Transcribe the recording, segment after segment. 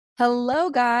Hello,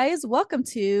 guys. Welcome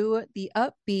to the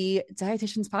Upbeat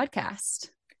Dietitians Podcast.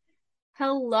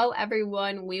 Hello,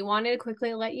 everyone. We wanted to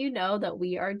quickly let you know that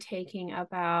we are taking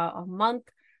about a month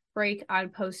break on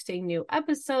posting new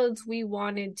episodes. We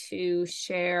wanted to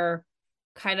share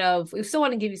we still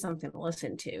want to give you something to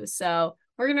listen to. So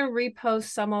we're going to repost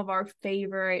some of our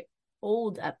favorite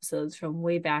old episodes from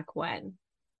way back when.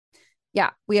 Yeah,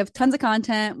 we have tons of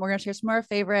content. We're going to share some of our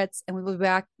favorites, and we will be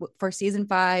back for season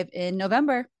 5 in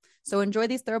November. So enjoy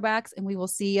these throwbacks, and we will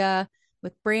see you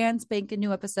with brand spanking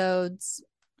new episodes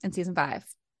in season 5.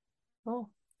 Oh,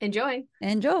 enjoy.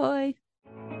 Enjoy.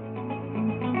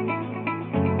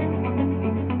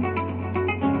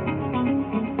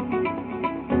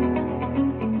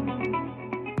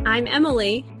 I'm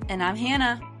Emily. And I'm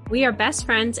Hannah. We are best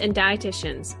friends and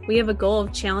dietitians. We have a goal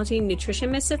of challenging nutrition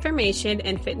misinformation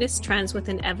and fitness trends with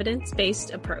an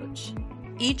evidence-based approach.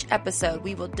 Each episode,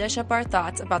 we will dish up our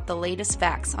thoughts about the latest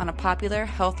facts on a popular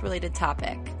health-related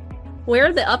topic.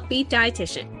 We're the Upbeat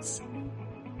Dietitians.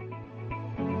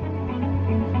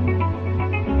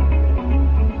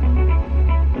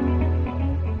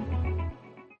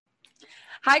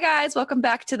 Hi, guys. Welcome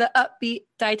back to the Upbeat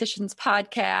Dietitians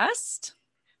Podcast.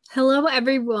 Hello,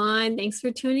 everyone. Thanks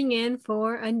for tuning in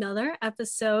for another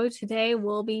episode. Today,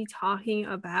 we'll be talking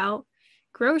about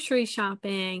grocery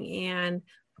shopping and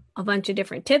a bunch of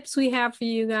different tips we have for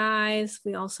you guys.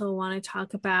 We also want to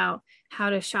talk about how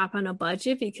to shop on a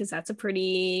budget because that's a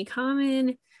pretty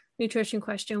common nutrition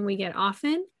question we get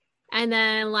often. And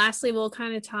then lastly, we'll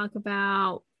kind of talk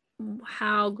about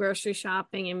how grocery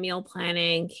shopping and meal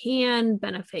planning can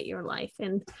benefit your life.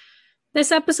 And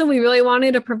this episode, we really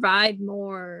wanted to provide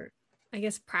more,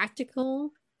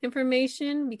 practical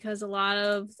information because a lot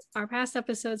of our past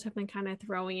episodes have been kind of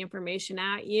throwing information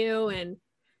at you and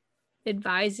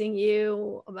advising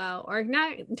you about, or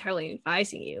not entirely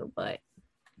advising you, but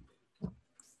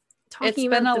talking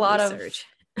about a lot research.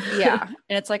 Yeah.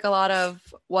 And it's like a lot of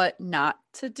what not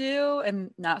to do and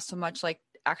not so much like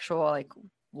actual like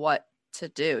what to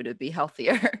do to be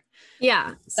healthier.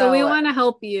 Yeah. So we want to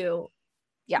help you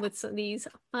with some of these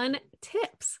fun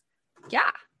tips. Yeah.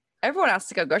 Everyone has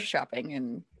to go grocery shopping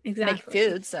and make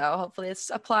food. So hopefully this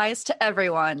applies to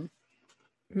everyone.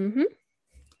 Mm-hmm.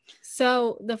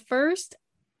 So the first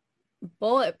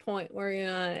bullet point we're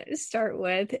going to start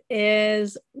with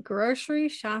is grocery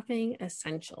shopping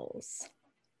essentials.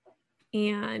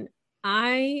 And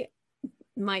I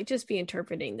might just be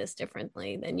interpreting this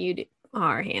differently than you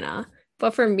are, Hannah.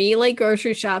 But for me, like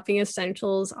grocery shopping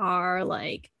essentials are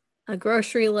like a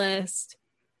grocery list,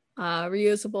 a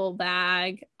reusable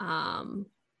bag, not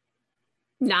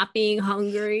being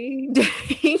hungry.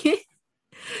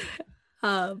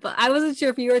 But I wasn't sure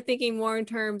if you were thinking more in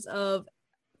terms of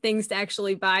things to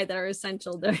actually buy that are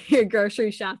essential during your grocery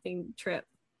shopping trip.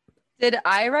 Did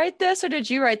I write this or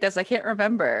did you write this? I can't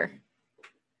remember.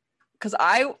 Because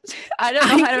I don't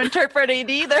know how to interpret it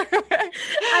either.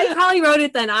 I probably wrote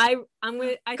it then. I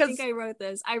think I wrote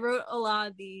this. I wrote a lot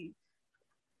of the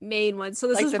main ones. So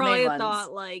this like is probably a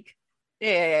thought like.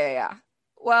 Yeah.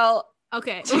 Well,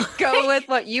 okay. To go with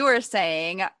what you were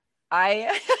saying,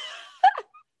 I'd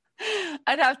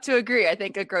have to agree. I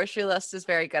think a grocery list is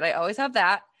very good. I always have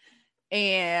that.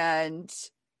 And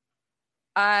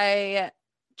I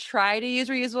try to use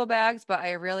reusable bags, but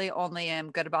I really only am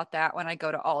good about that when I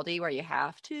go to Aldi where you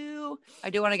have to.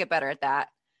 I do want to get better at that.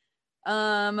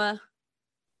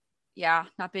 Yeah,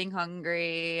 not being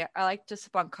hungry. I like to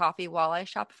sip on coffee while I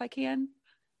shop if I can.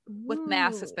 With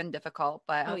masks, it's been difficult,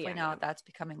 but hopefully now that's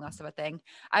becoming less of a thing.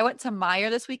 I went to Meijer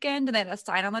this weekend and they had a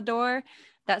sign on the door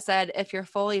that said, if you're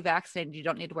fully vaccinated, you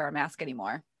don't need to wear a mask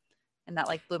anymore. And that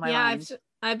like blew my mind.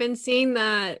 I've been seeing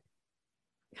that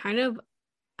kind of,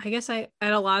 I guess at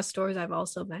a lot of stores I've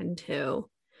also been to.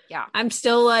 Yeah. I'm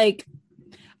still like,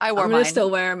 I'm going to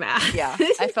still wear a mask. Yeah.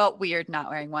 I felt weird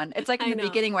not wearing one. It's like in the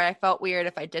beginning where I felt weird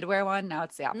if I did wear one. Now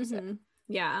it's the opposite. Mm-hmm.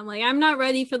 Yeah. I'm like, I'm not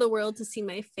ready for the world to see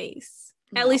my face.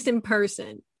 No. At least in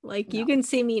person. Like you can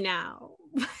see me now.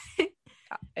 Yeah,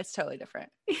 it's totally different.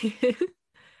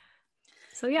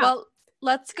 So yeah. Well,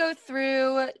 let's go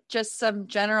through just some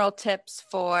general tips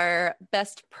for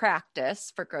best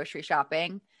practice for grocery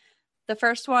shopping. The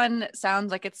first one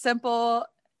sounds like it's simple,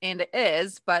 and it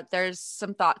is, but there's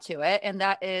some thought to it, and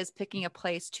that is picking a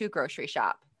place to grocery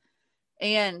shop.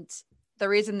 And the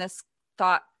reason this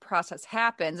thought process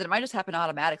happens, and it might just happen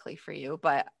automatically for you,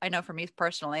 but I know for me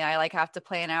personally, I like have to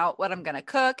plan out what I'm going to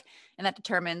cook, and that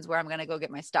determines where I'm going to go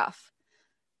get my stuff.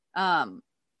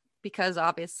 Because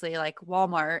obviously like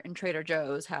Walmart and Trader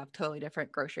Joe's have totally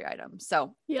different grocery items.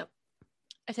 So yep.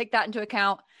 I take that into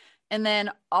account. And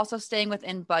then also staying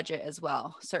within budget as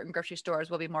well. Certain grocery stores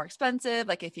will be more expensive.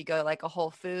 Like if you go to like a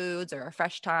Whole Foods or a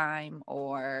Fresh Time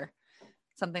or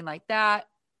something like that,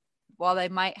 while they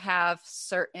might have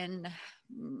certain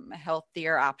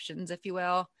healthier options, if you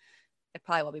will, it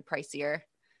probably will be pricier.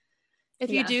 If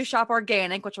you do shop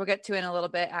organic, which we'll get to in a little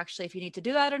bit, actually, if you need to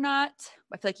do that or not,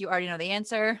 I feel like you already know the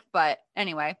answer. But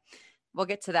anyway, we'll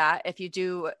get to that. If you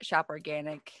do shop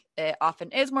organic, it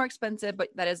often is more expensive, but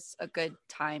that is a good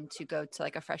time to go to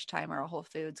like a Fresh Time or a Whole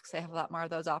Foods because they have a lot more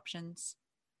of those options.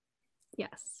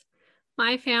 Yes.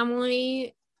 My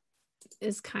family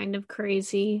is kind of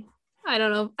crazy. I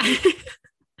don't know.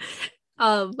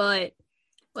 But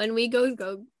when we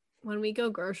go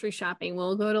grocery shopping,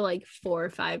 we'll go to like 4 or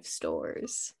 5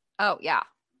 stores. Oh, yeah.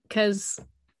 Because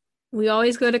we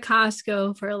always go to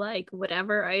Costco for like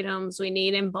whatever items we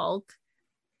need in bulk,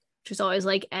 which is always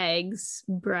like eggs,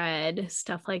 bread,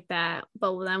 stuff like that.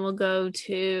 But then we'll go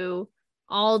to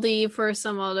Aldi for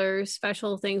some other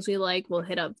special things we like. We'll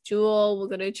hit up Jewel. We'll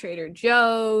go to Trader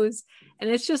Joe's. And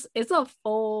it's a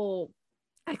full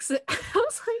I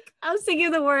was thinking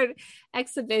of the word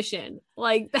exhibition.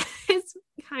 Like that's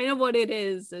kind of what it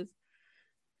is.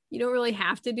 You don't really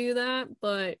have to do that,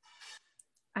 but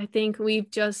I think we've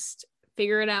just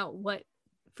figured out what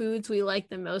foods we like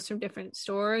the most from different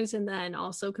stores, and then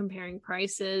also comparing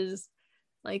prices,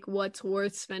 like what's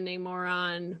worth spending more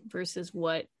on versus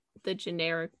what the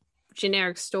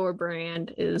generic store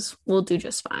brand is will do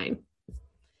just fine.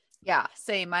 Yeah,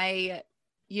 same. I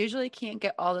usually can't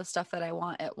get all the stuff that I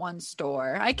want at one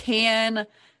store. I can,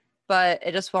 but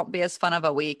it just won't be as fun of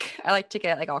a week. I like to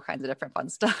get like all kinds of different fun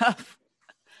stuff.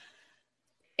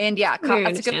 And yeah,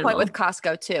 that's a good point with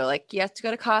Costco too. Like you have to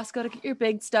go to Costco to get your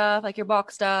big stuff, like your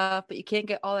bulk stuff, but you can't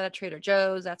get all that at Trader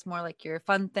Joe's. That's more like your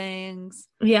fun things.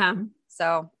 Yeah.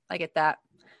 So I get that.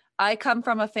 I come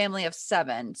from a family of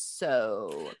 7,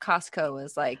 so Costco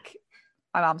is like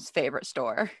my mom's favorite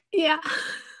store. Yeah.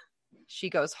 She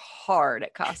goes hard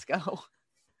at Costco.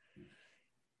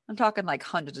 I'm talking like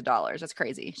hundreds of dollars. That's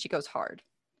crazy. She goes hard.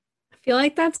 I feel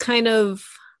like that's kind of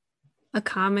a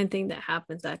common thing that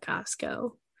happens at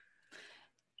Costco.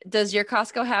 Does your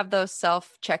Costco have those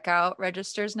self-checkout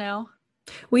registers now?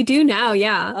 We do now,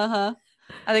 yeah. Uh-huh.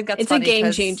 I think that's it's funny a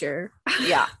game changer.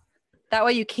 Yeah. That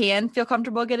way you can feel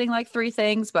comfortable getting like 3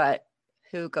 things, but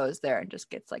who goes there and just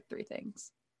gets like 3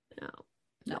 things?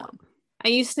 No one. I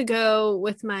used to go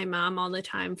with my mom all the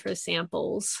time for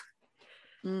samples.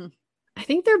 I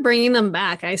think they're bringing them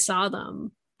back. I saw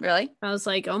them. Really? I was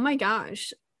like, oh my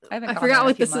gosh. I forgot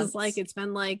what this is like. It's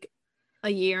been like a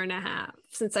year and a half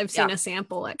since I've seen a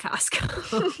sample at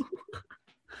Costco.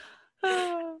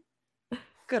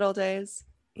 Good old days.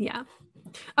 Yeah.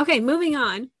 Okay, moving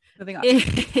on.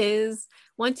 It is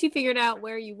once you figured out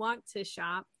where you want to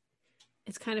shop,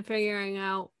 it's kind of figuring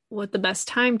out what the best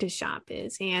time to shop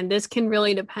is. And this can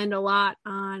really depend a lot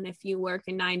on if you work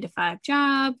a 9-to-5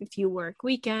 job, if you work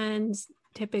weekends,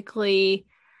 typically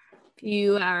if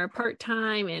you are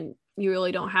part-time and you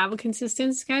really don't have a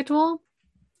consistent schedule.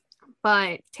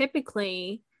 But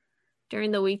typically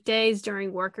during the weekdays,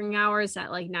 during working hours, that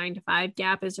like 9-to-5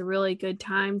 gap is a really good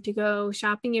time to go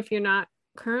shopping if you're not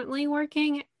currently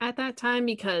working at that time,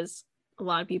 because a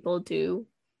lot of people do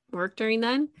work during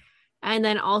then. And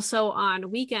then also on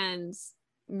weekends,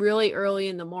 really early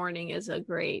in the morning is a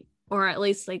great, or at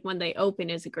least like when they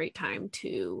open is a great time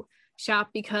to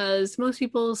shop, because most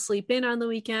people sleep in on the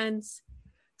weekends.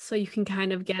 So you can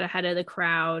kind of get ahead of the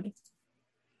crowd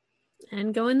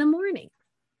and go in the morning.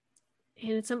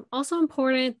 And it's also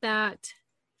important that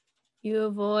you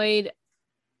avoid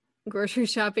grocery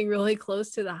shopping really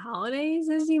close to the holidays.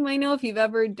 As you might know, if you've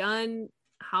ever done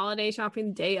holiday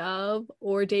shopping day of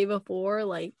or day before,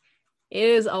 like it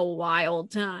is a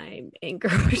wild time in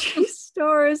grocery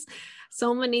stores.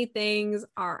 So many things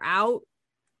are out.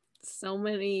 So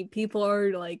many people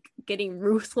are like getting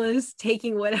ruthless,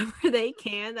 taking whatever they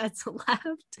can that's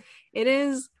left.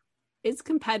 It's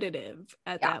competitive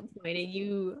at that point, and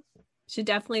you should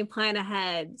definitely plan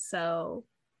ahead. So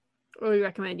we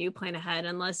recommend you plan ahead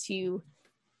unless you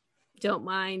don't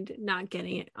mind not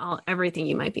getting everything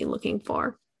you might be looking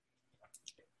for.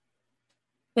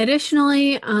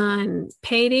 Additionally, on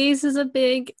paydays is a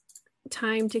big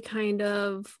time to kind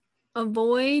of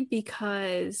avoid,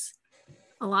 because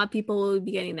a lot of people will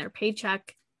be getting their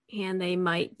paycheck and they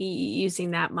might be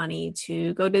using that money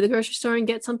to go to the grocery store and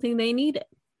get something they needed.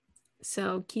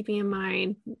 So keeping in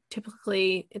mind,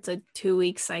 typically it's a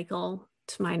 2-week cycle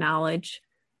to my knowledge.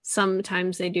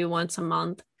 Sometimes they do once a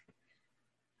month.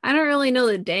 I don't really know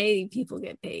the day people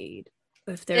get paid.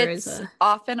 If there is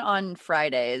often on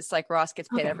Fridays, like Ross gets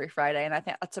paid every Friday, and I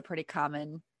think that's a pretty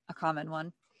common a common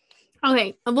one.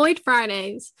 Okay, avoid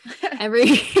Fridays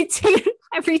every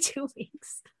every 2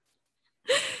 weeks.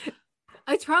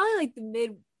 It's probably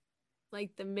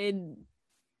like the mid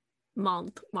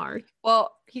month mark.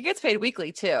 Well, he gets paid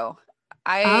weekly too.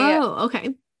 I Oh,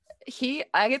 okay.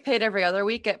 I get paid every other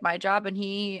week at my job,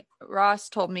 and Ross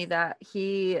told me that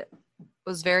he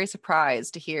was very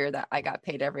surprised to hear that I got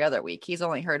paid every other week. He's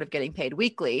only heard of getting paid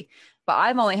weekly, but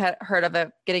I've only heard of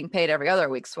it getting paid every other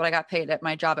week. So when I got paid at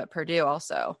my job at Purdue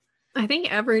also. I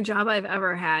think every job I've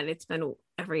ever had, it's been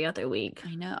every other week.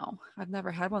 I know. I've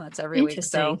never had one that's every week.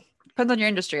 Interesting. So depends on your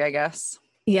industry, I guess.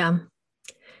 Yeah.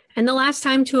 And the last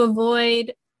time to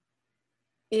avoid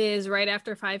is right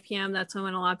after 5 p.m. That's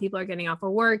when a lot of people are getting off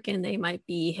of work and they might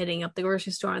be hitting up the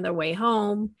grocery store on their way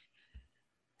home.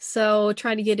 So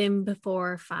try to get in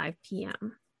before 5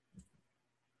 p.m.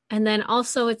 And then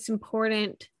also it's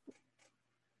important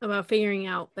about figuring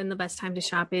out when the best time to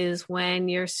shop is when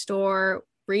your store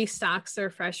restocks their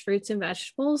fresh fruits and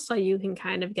vegetables so you can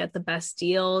kind of get the best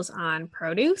deals on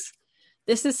produce.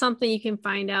 This is something you can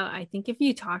find out. I think if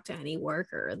you talk to any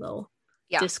worker, they'll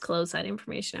disclose that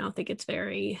information. I don't think it's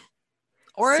very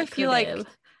or secretive.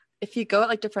 if you go at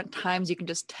like different times, you can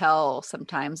just tell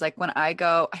sometimes. Like when I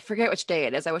go, I forget which day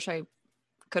it is. I wish I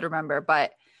could remember,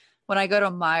 but when I go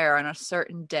to Meijer on a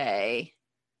certain day,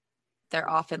 they're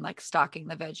often like stocking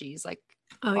the veggies like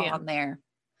on there.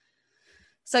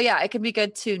 So yeah, it can be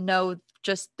good to know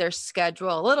just their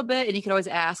schedule a little bit, and you can always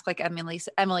ask, like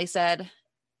Emily said.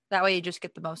 That way you just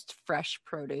get the most fresh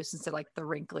produce instead of like the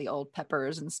wrinkly old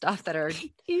peppers and stuff that are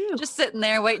just sitting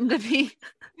there waiting to be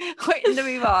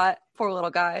bought. Poor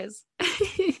little guys.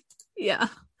 Yeah.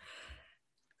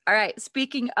 All right.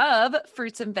 Speaking of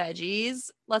fruits and veggies,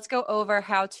 let's go over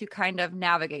how to kind of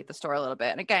navigate the store a little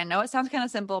bit. And again, I know it sounds kind of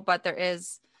simple, but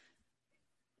there's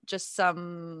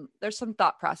some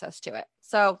thought process to it.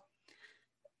 So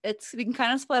we can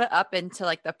kind of split it up into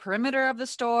like the perimeter of the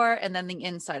store and then the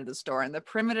inside of the store. And the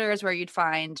perimeter is where you'd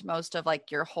find most of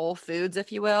like your whole foods,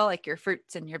 if you will, like your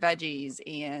fruits and your veggies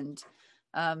and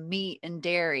meat and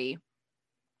dairy.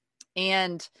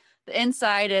 And the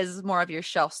inside is more of your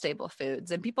shelf stable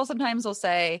foods. And people sometimes will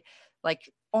say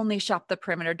like only shop the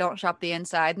perimeter, don't shop the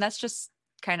inside. And that's just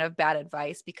kind of bad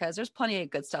advice because there's plenty of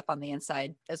good stuff on the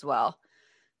inside as well.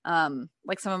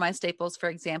 Like some of my staples, for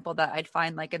example, that I'd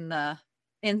find like in the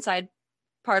inside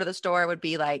part of the store would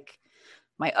be like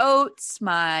my oats,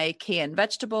 my canned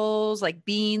vegetables, like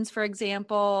beans, for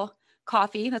example,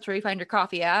 coffee. That's where you find your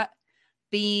coffee at.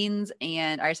 Beans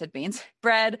and I said beans,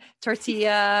 bread,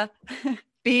 tortilla,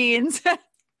 beans,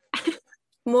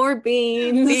 more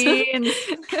beans.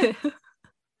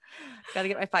 Got to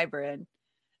get my fiber in.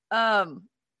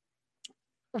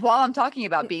 While I'm talking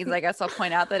about beans, I guess I'll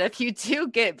point out that if you do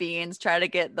get beans, try to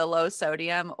get the low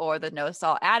sodium or the no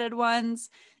salt added ones.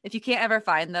 If you can't ever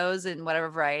find those in whatever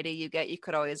variety you get, you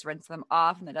could always rinse them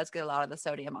off, and that does get a lot of the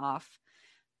sodium off.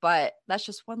 But that's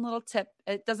just one little tip.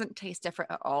 It doesn't taste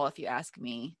different at all if you ask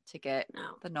me to get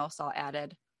the no salt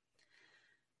added.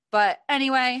 But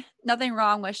anyway, nothing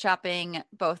wrong with shopping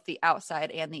both the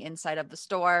outside and the inside of the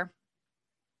store.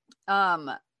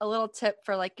 A little tip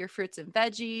for like your fruits and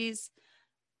veggies.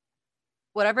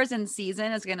 Whatever's in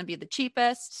season is going to be the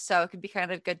cheapest. So it could be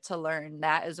kind of good to learn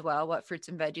that as well, what fruits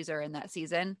and veggies are in that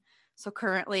season. So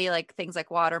currently like things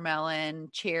like watermelon,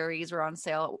 cherries were on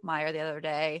sale at Meijer the other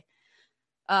day.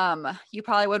 You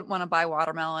probably wouldn't want to buy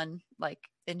watermelon like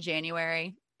in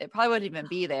January. It probably wouldn't even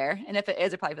be there. And if it is,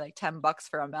 it'd probably be like $10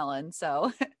 for a melon.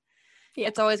 So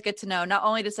it's always good to know, not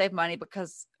only to save money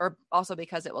or also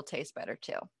because it will taste better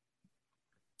too.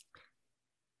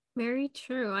 Very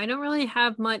true. I don't really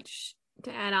have much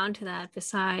to add on to that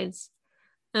besides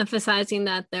emphasizing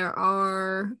that there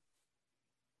are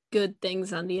good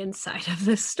things on the inside of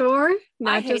the store,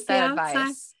 not just the outside.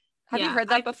 Advice. Have you heard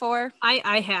that before?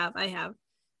 I have.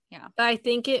 Yeah. But I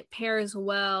think it pairs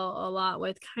well a lot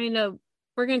with kind of,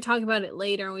 we're going to talk about it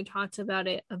later, and we talked about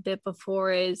it a bit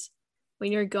before, is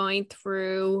when you're going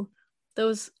through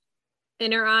those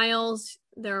inner aisles,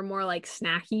 there are more like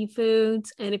snacky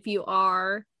foods. And if you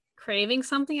are craving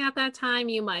something at that time,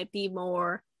 you might be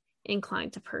more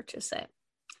inclined to purchase it.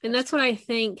 And that's what I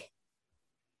think.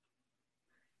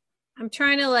 I'm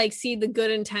trying to like see the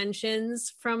good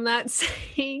intentions from that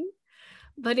saying.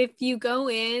 But if you go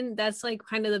in, that's like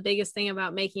kind of the biggest thing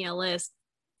about making a list,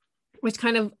 which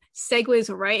kind of segues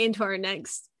right into our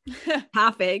next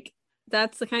topic.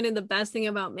 That's the kind of the best thing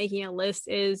about making a list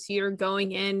is you're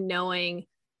going in knowing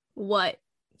what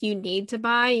you need to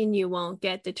buy and you won't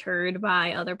get deterred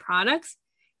by other products.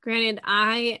 Granted,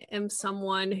 I am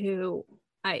someone who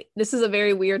this is a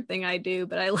very weird thing I do,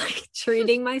 but I like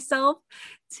treating myself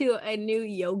to a new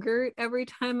yogurt every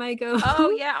time I go. Oh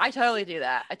yeah, I totally do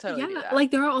that. I totally do Yeah, that.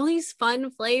 like there are all these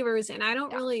fun flavors, and I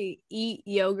don't Yeah. really eat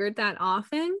yogurt that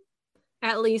often,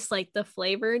 at least like the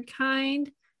flavored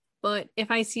kind. But if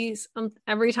I see some,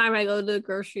 every time I go to the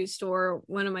grocery store,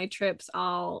 one of my trips,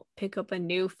 I'll pick up a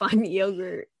new fun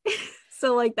yogurt.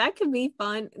 So like that could be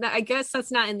fun. I guess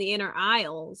that's not in the inner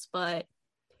aisles, but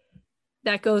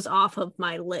that goes off of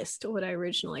my list, what I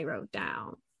originally wrote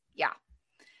down. Yeah.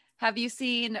 Have you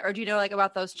seen, or do you know like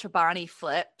about those Chobani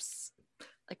flips?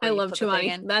 Like I where you love put the thing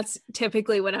Chobani. in? That's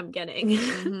typically what I'm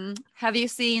getting. Have you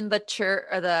seen the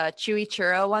the chewy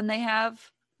churro one they have?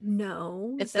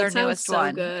 No, It's their that sounds newest so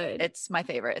one. good. It's my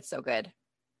favorite. It's so good.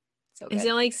 So Is good.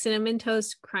 it like cinnamon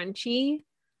toast crunchy?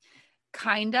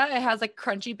 Kinda. It has like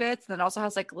crunchy bits and then also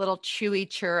has like little chewy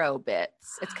churro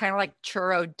bits. It's kind of like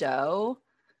churro dough.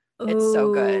 It's so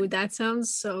Oh, good. that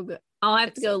sounds so good. I'll have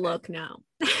to It's go so good. look now.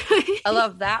 I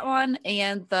love that one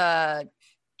and the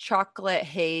chocolate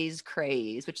haze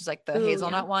craze, which is like the Oh, yeah.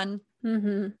 hazelnut one.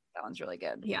 Mm-hmm. That one's really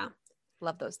good. Yeah.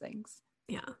 Love those things.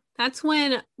 Yeah. That's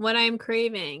when what I'm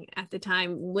craving at the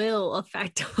time will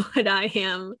affect what I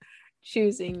am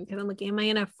choosing, because I'm like, am I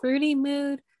in a fruity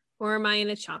mood or am I in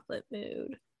a chocolate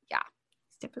mood? Yeah.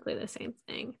 It's typically the same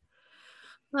thing.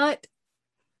 But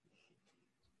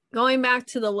going back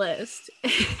to the list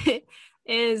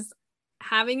is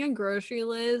having a grocery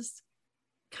list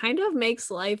kind of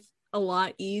makes life a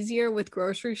lot easier with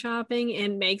grocery shopping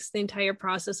and makes the entire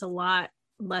process a lot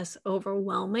less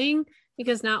overwhelming,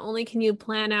 because not only can you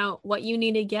plan out what you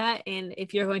need to get, and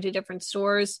if you're going to different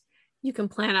stores, you can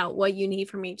plan out what you need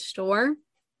from each store,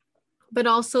 but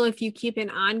also if you keep an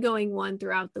ongoing one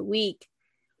throughout the week,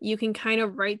 you can kind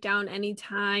of write down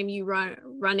anytime you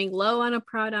running low on a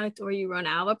product or you run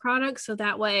out of a product, so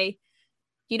that way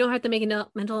you don't have to make a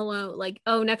mental note like,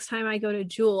 oh, next time I go to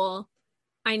Jewel,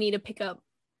 I need to pick up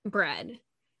bread.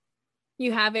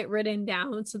 You have it written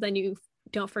down so then you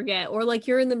don't forget. Or like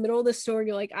you're in the middle of the store,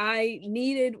 you're like, I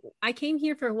came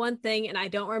here for one thing and I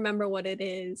don't remember what it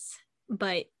is,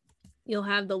 but you'll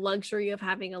have the luxury of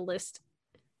having a list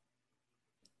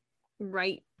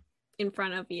right in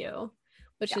front of you,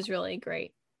 which is really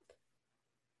great.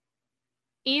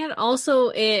 And also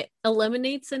it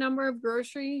eliminates the number of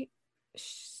grocery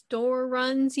store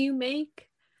runs you make,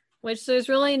 which there's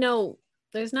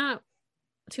not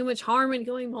too much harm in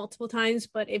going multiple times,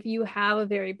 but if you have a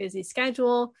very busy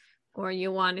schedule or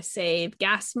you want to save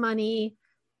gas money,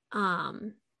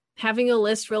 having a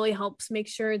list really helps make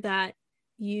sure that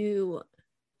you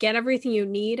get everything you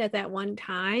need at that one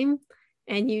time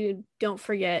and you don't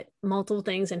forget multiple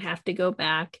things and have to go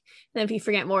back. And if you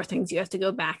forget more things, you have to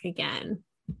go back again.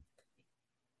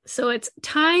 So it's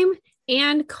time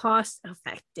and cost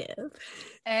effective.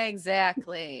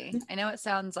 Exactly. I know it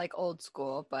sounds like old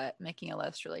school, but making a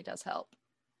list really does help.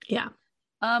 Yeah.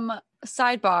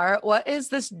 Sidebar, what is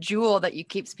this jewel that you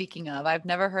keep speaking of? I've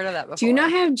never heard of that before. Do you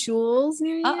not have jewels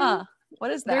near you?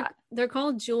 What is that? They're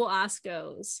called Jewel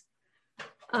Oscos.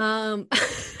 I don't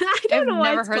I've know why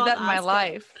never it's heard called that in my Osco.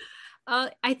 life.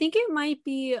 I think it might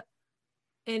be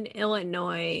an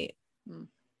Illinois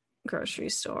grocery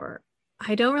store.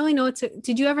 I don't really know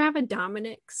did you ever have a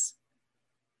Dominick's?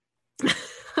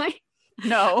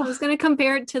 No. I was gonna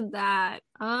compare it to that.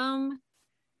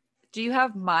 Do you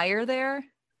have Meyer there?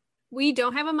 We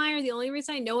don't have a Meyer. The only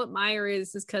reason I know what Meyer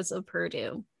is because of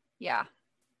Purdue. Yeah.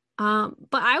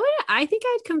 But I think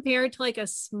I'd compare it to like a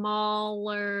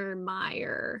smaller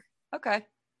Meyer. Okay.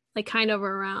 Like kind of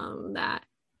around that.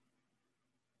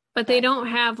 But they don't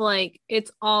have like,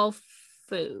 it's all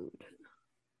food.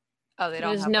 Oh, they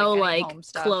don't There's have no like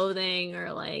like clothing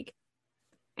or like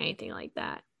anything like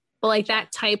that. But like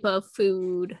that type of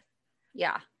food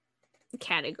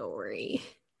category.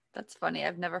 That's funny.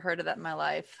 I've never heard of that in my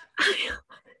life.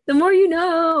 The more you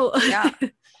know. Yeah.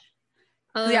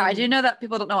 Yeah, I do know that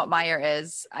people don't know what Meyer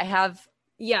is. I have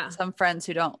some friends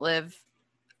who don't live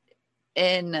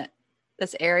in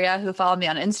this area who follow me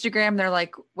on Instagram. They're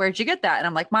like, where'd you get that? And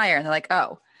I'm like, Meyer. And they're like,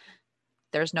 oh,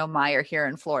 there's no Meyer here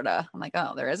in Florida. I'm like,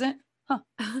 oh, there isn't? Huh.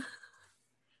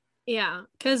 Yeah,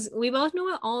 because we both know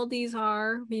what all these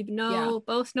are. We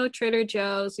both know Trader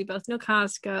Joe's. We both know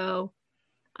Costco.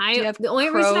 Do you have the only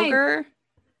Kroger?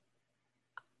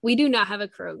 We do not have a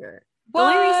Kroger. What?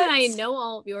 The only reason I know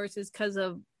all of yours is because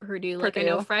of Purdue. Like I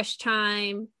know Fresh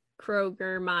Time,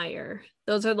 Kroger, Meyer.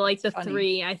 Those are like the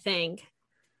three, I think.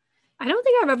 I don't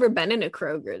think I've ever been in a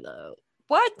Kroger though.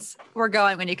 What? We're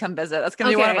going when you come visit. That's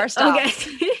gonna be one of our stops.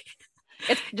 Okay.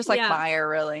 It's just like Meyer,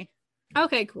 really.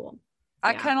 Okay, cool.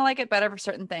 I kind of like it better for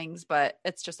certain things, but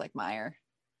it's just like Meyer.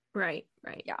 Right.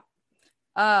 Yeah.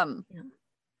 Yeah.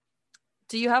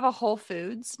 Do you have a Whole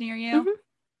Foods near you? Mhm.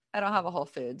 I don't have a Whole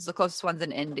Foods. The closest one's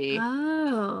in Indy.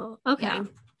 Oh, okay. Yeah.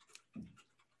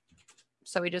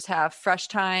 So we just have Fresh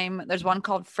Time. There's one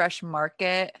called Fresh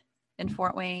Market in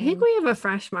Fort I think Wayne. we have a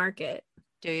Fresh Market.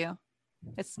 Do you?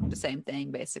 It's the same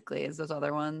thing basically as those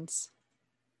other ones.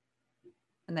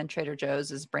 And then Trader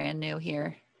Joe's is brand new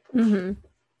here. Mm-hmm.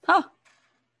 Huh.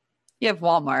 You have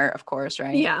Walmart, of course,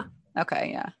 right? Yeah.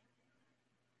 Okay, yeah.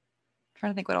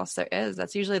 Trying to think what else there is.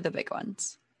 That's usually the big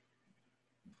ones.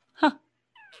 Huh.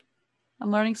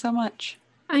 I'm learning so much.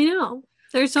 I know.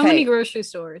 There's so Okay. many grocery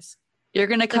stores. You're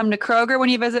going to come to Kroger when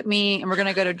you visit me, and we're going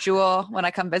to go to Jewel when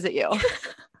I come visit you.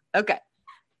 Okay.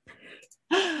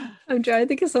 I'm trying to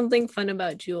think of something fun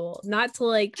about Jewel. Not to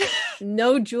like,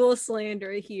 no Jewel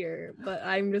slander here, but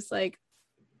I'm just like,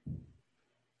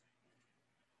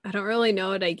 I don't really know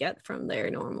what I get from there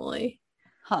normally.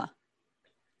 Huh.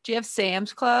 Do you have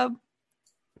Sam's Club?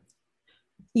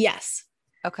 Yes.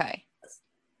 Okay.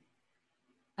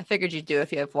 I figured you'd do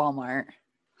if you have Walmart.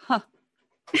 Huh.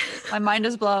 My mind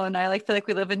is blown. I feel like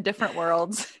we live in different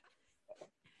worlds.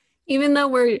 Even though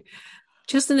we're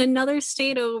just in another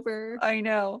state over. I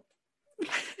know.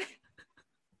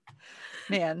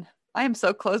 Man, I am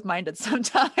so close-minded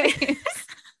sometimes.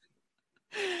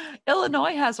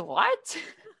 Illinois has what?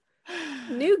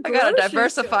 New I gotta grocery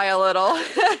diversify a little.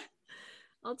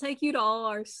 I'll take you to all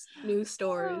our new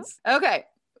stores. Okay.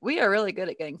 We are really good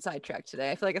at getting sidetracked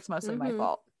today. I feel like it's mostly my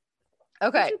fault.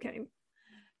 Okay. Okay.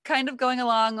 Kind of going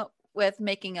along with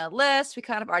making a list. We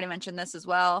kind of already mentioned this as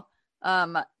well.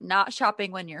 Not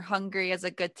shopping when you're hungry is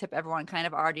a good tip everyone kind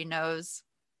of already knows,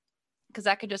 because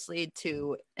that could just lead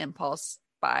to impulse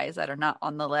buys that are not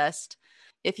on the list.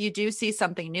 If you do see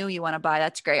something new you want to buy,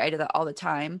 that's great. I do that all the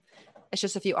time. It's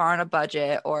just if you are on a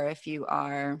budget, or if you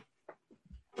are,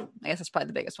 I guess that's probably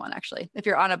the biggest one actually. If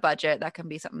you're on a budget, that can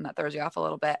be something that throws you off a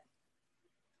little bit.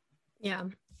 Yeah.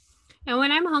 And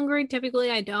when I'm hungry,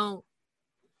 typically I don't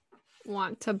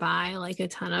want to buy like a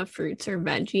ton of fruits or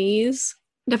veggies,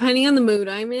 depending on the mood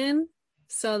I'm in.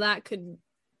 So that could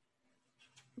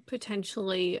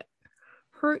potentially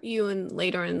hurt you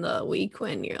later in the week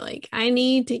when you're like, I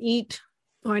need to eat,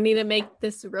 or I need to make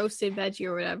this roasted veggie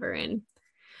or whatever. And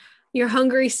your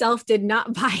hungry self did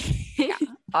not buy it. Yeah.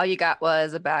 All you got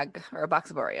was a bag or a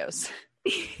box of Oreos.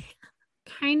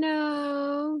 Kind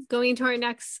of going to our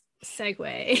next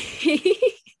segue.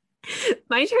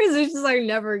 My transitions are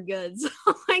never good. So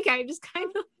like I just kind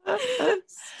of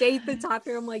state the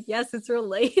topic. I'm like, yes, it's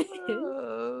related.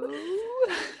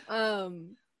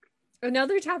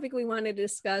 Another topic we wanted to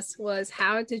discuss was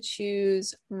how to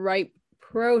choose ripe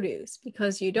produce,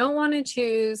 because you don't want to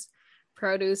choose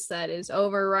produce that is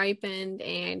over ripened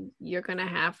and you're going to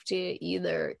have to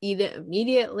either eat it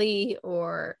immediately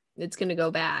or it's going to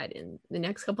go bad in the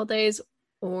next couple of days,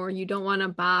 or you don't want to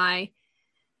buy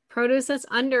produce that's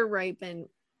under ripened.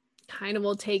 Kind of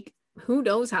will take who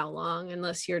knows how long,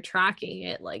 unless you're tracking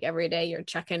it like every day you're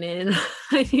checking in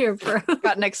on your produce.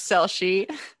 Got an Excel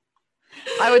sheet.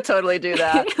 I would totally do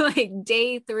that. Like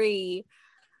day 3,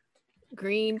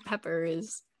 green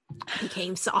peppers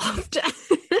became soft.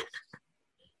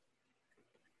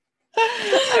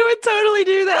 I would totally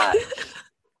do that.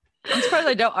 I'm surprised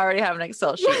I don't already have an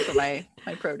Excel sheet for my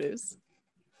produce.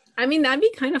 I mean, that'd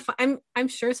be kind of fun. I'm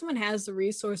sure someone has the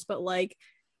resource, but like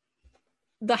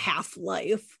the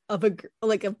half-life of a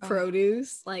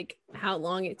produce, like how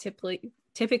long it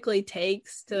typically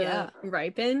takes to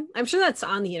ripen. I'm sure that's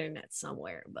on the internet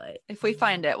somewhere, but if we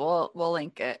find it, we'll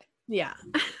link it. Yeah.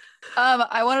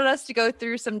 I wanted us to go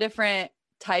through some different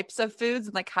types of foods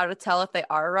and like how to tell if they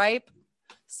are ripe.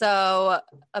 So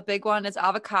a big one is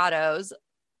avocados.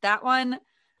 That one,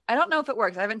 I don't know if it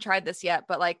works. I haven't tried this yet,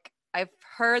 but like I've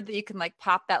heard that you can like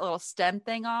pop that little stem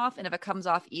thing off, and if it comes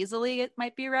off easily, it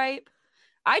might be ripe.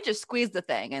 I just squeeze the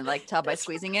thing and like tell by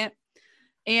squeezing it.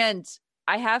 And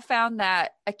I have found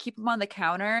that I keep them on the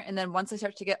counter, and then once they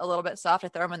start to get a little bit soft, I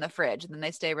throw them in the fridge, and then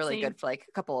they stay really good for like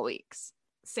a couple of weeks.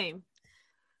 Same.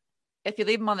 If you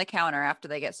leave them on the counter after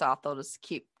they get soft, they'll just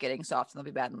keep getting soft and they'll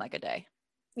be bad in like a day.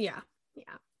 Yeah.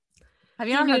 Have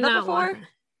you not heard that before?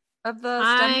 Of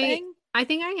the stem thing? I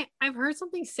think I've heard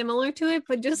something similar to it,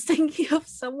 but just thinking of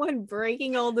someone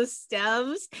breaking all the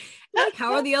stems, like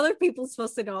how are the other people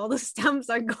supposed to know all the stems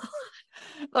are gone?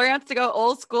 They're gonna have to go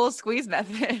old school squeeze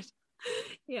method.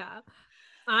 Yeah.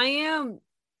 I am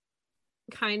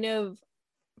kind of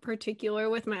particular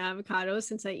with my avocados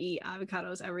since I eat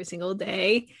avocados every single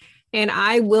day, and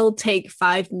I will take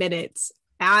 5 minutes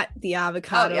at the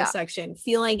avocado section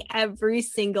feeling every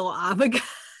single avocado.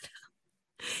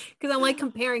 Because I'm like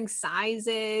comparing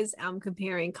sizes, I'm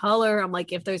comparing color. I'm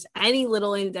like, if there's any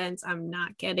little indents, I'm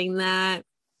not getting that.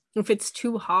 If it's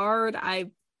too hard,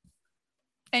 And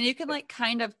you can like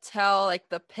kind of tell like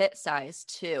the pit size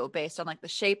too, based on like the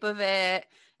shape of it.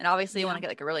 And obviously you want to get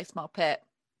like a really small pit.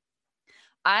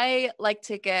 I like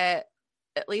to get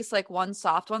at least like one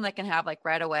soft one that can have like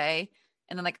right away,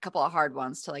 and then like a couple of hard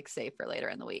ones to like save for later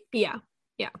in the week.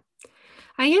 yeah.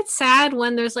 I get sad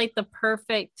when there's like the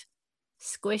perfect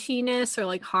squishiness or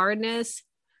like hardness,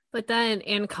 but then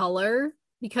in color,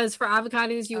 because for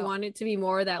avocados, you want it to be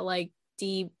more that like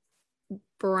deep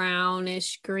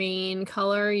brownish green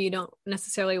color. You don't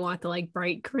necessarily want the like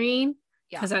bright green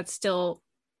because that's still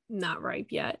not ripe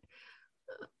yet.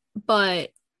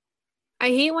 But I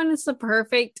hate when it's the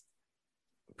perfect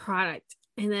product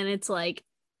and then it's like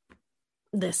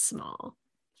this small.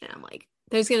 And I'm like,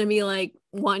 there's going to be like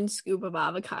one scoop of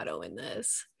avocado in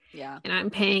this. Yeah. And I'm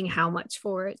paying how much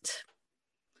for it?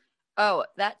 Oh,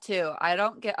 that too. I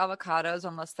don't get avocados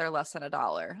unless they're less than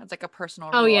 $1. It's like a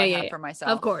personal rule I have for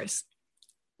myself. Of course.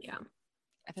 Yeah.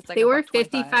 If it's like they were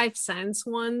 55 cents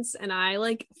once and I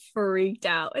like freaked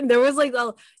out. And there was like,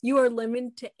 oh, you are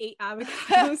limited to 8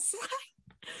 avocados.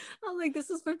 I was like, this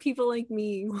is for people like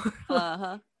me.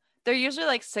 Uh-huh. They're usually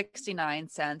like 69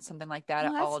 cents, something like that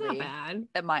at that's Aldi. Not bad.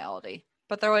 At my Aldi.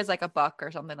 But they're always like $1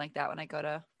 or something like that when I go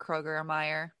to Kroger or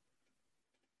Meijer.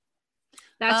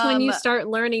 That's when you start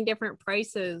learning different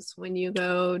prices when you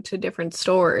go to different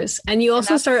stores. And you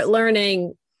also start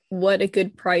learning what a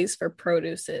good price for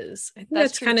produce is. I think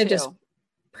that's kind of just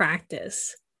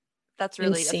practice. That's a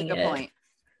good point.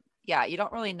 Yeah, you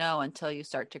don't really know until you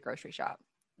start to grocery shop.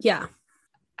 Yeah.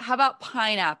 How about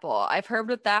pineapple? I've heard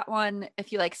with that one,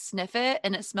 if you like sniff it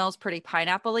and it smells pretty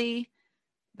pineapple-y,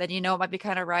 then you know it might be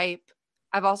kind of ripe.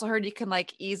 I've also heard you can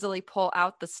like easily pull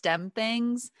out the stem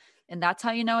things, and that's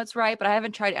how you know it's ripe. But I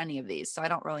haven't tried any of these, so I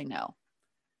don't really know.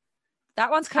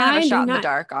 That one's kind of a shot in the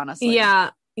dark, honestly.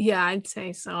 Yeah, I'd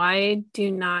say so. I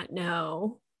do not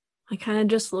know. I kind of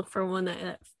just look for one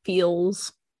that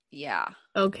feels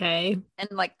okay.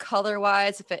 And like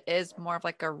color-wise, if it is more of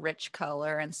like a rich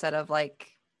color instead of like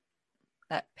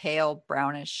that pale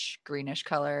brownish greenish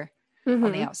color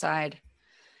on the outside.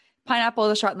 Pineapple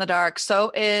is a shot in the dark.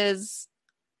 So is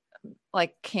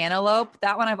like cantaloupe.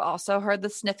 That one I've also heard the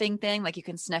sniffing thing. Like you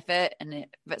can sniff it, and if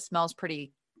it smells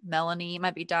pretty melony, it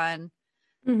might be done.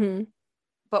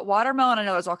 But watermelon, I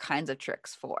know there's all kinds of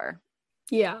tricks for.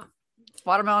 Yeah.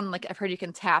 Watermelon, like I've heard you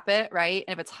can tap it, right?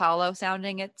 And if it's hollow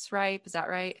sounding, it's ripe. Is that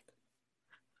right?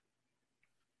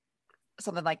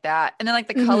 Something like that. And then like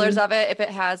the colors of it, if it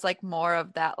has like more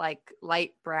of that like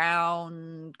light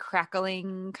brown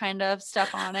crackling kind of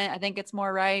stuff on it, I think it's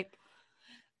more ripe.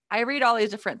 I read all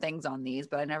these different things on these,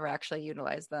 but I never actually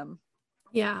utilize them.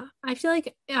 Yeah. I feel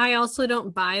like I also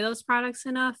don't buy those products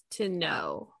enough to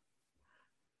know.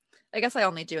 I guess I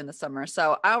only do in the summer.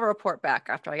 So I'll report back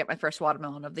after I get my first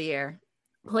watermelon of the year.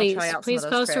 Please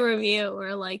post a review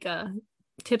or like a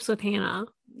tips with Hannah.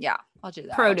 Yeah, I'll do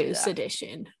that. Produce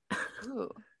edition. Ooh,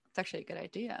 it's actually a good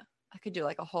idea. I could do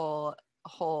like a whole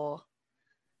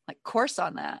like course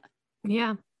on that.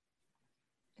 Yeah.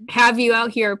 Have you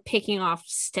out here picking off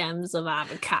stems of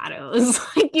avocados?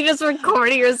 Like you just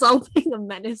recording yourself being a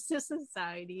menace to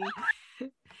society.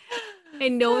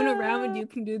 And no one around you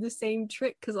can do the same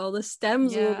trick because all the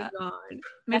stems will be gone.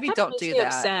 Maybe don't do that.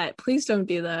 Upset. Please don't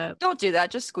do that. Don't do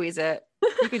that. Just squeeze it.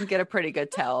 You can get a pretty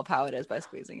good tell of how it is by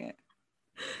squeezing it.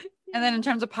 And then in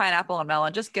terms of pineapple and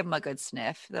melon, just give them a good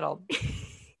sniff. They'll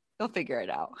figure it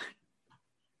out.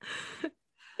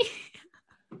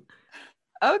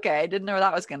 Okay, didn't know where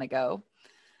that was going to go.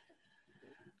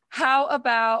 How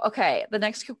about, the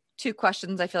next 2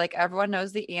 questions I feel like everyone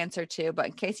knows the answer to, but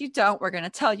in case you don't, we're going to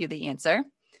tell you the answer.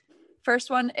 First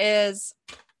one is,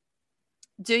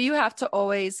 do you have to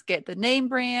always get the name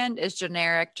brand? Is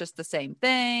generic just the same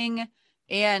thing?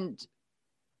 And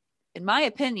in my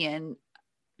opinion,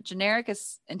 generic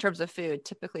is, in terms of food,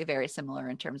 typically very similar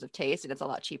in terms of taste. It is a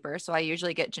lot cheaper. So I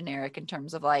usually get generic in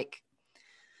terms of like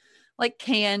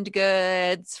canned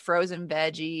goods, frozen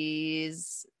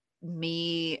veggies,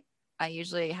 meat. I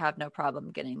usually have no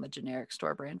problem getting the generic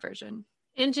store brand version.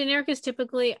 And generic is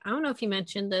typically, I don't know if you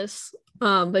mentioned this,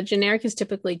 but generic is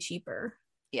typically cheaper.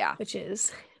 Yeah. Which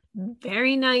is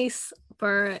very nice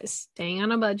for staying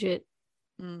on a budget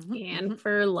and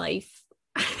for life.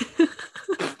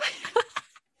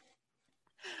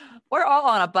 We're all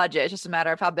on a budget. It's just a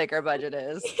matter of how big our budget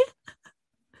is.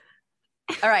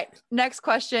 All right. Next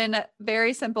question.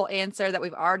 Very simple answer that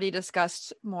we've already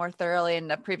discussed more thoroughly in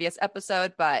a previous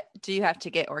episode, but do you have to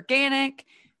get organic?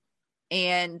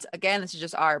 And again, this is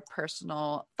just our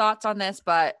personal thoughts on this,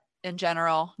 but in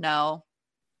general, no.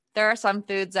 There are some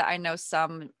foods that I know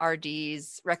some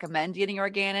RDs recommend eating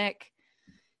organic,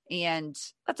 and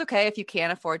that's okay if you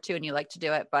can't afford to and you like to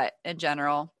do it. But in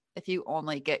general, if you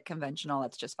only get conventional,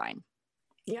 that's just fine.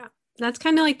 Yeah. That's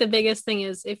kind of like the biggest thing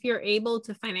is if you're able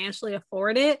to financially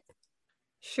afford it,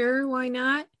 sure, why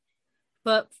not?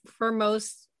 But for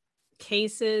most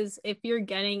cases, if you're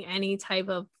getting any type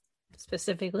of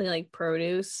specifically like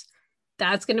produce,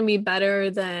 that's going to be better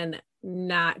than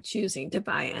not choosing to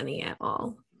buy any at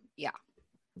all. Yeah,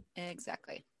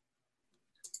 exactly.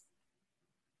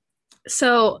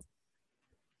 So,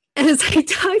 as I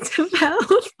talked about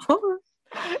before,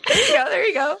 there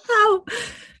you go. How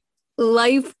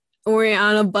life we're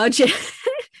on a budget.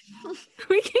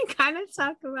 We can kind of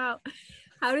talk about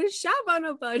how to shop on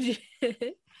a budget.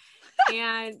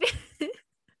 And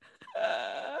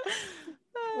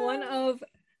one of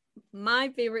my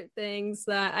favorite things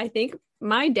that I think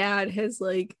my dad has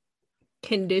like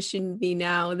conditioned me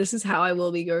now, this is how I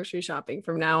will be grocery shopping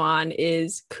from now on,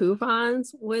 is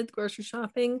coupons with grocery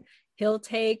shopping. He'll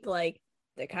take like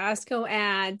the Costco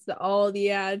ads, the Aldi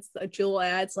ads, the Jewel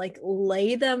ads, like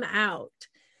lay them out,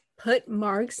 put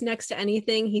marks next to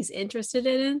anything he's interested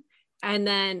in, and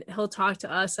then he'll talk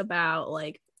to us about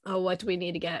like, oh, what do we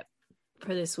need to get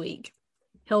for this week?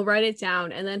 He'll write it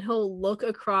down and then he'll look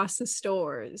across the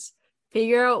stores,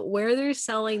 figure out where they're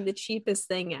selling the cheapest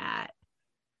thing at,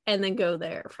 and then go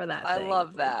there for that thing. I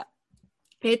love that.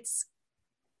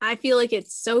 I feel like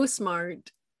it's so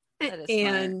smart.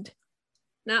 And smart.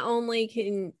 Not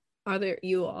only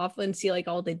you often see like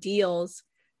all the deals,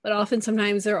 but often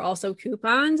sometimes there are also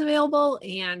coupons available,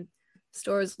 and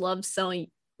stores love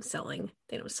selling.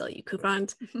 They don't sell you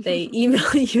coupons. They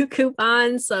email you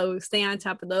coupons. So stay on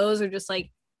top of those, or just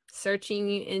like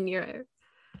searching in your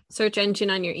search engine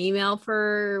on your email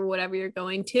for whatever you're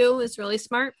going to is really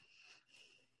smart.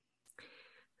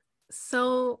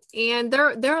 So, and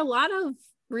there are a lot of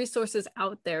resources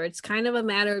out there. It's kind of a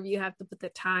matter of you have to put the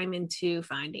time into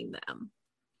finding them.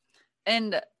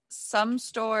 And some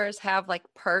stores have like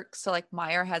perks. So like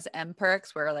Meijer has M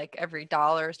perks where like every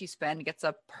 $1 you spend gets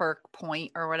a perk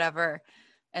point or whatever.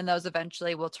 And those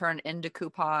eventually will turn into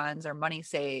coupons or money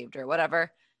saved or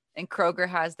whatever. And Kroger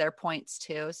has their points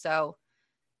too. So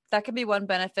that can be one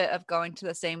benefit of going to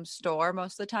the same store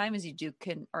most of the time is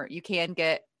you can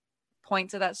get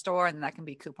points at that store, and that can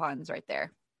be coupons right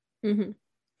there. Mm-hmm.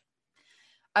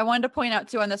 I wanted to point out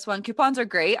too on this one, coupons are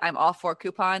great. I'm all for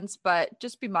coupons, but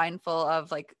just be mindful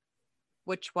of like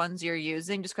which ones you're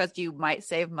using. Just because you might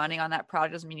save money on that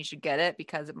product doesn't mean you should get it,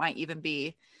 because it might even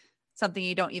be something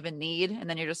you don't even need, and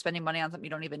then you're just spending money on something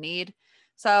you don't even need.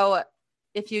 So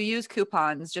if you use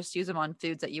coupons, just use them on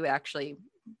foods that you actually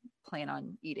plan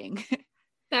on eating.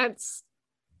 That's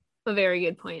a very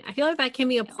good point. I feel like that can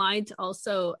be applied to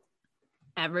also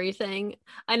everything.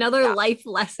 Another life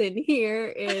lesson here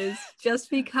is just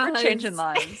because we're changing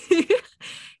lives.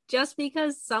 Just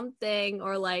because something,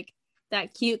 or like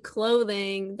that cute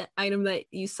clothing, that item that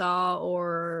you saw,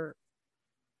 or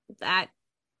that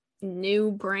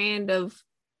new brand of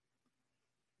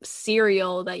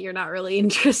cereal that you're not really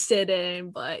interested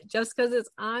in, but just because it's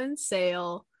on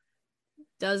sale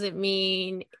doesn't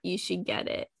mean you should get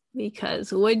it,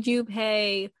 because would you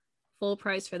pay full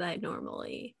price for that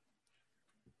normally?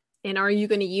 And are you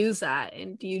going to use that?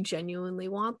 And do you genuinely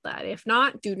want that? If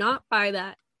not, do not buy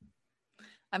that.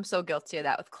 I'm so guilty of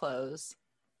that with clothes.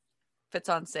 If it's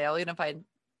on sale, even if I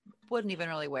wouldn't even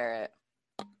really wear it,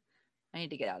 I need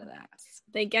to get out of that.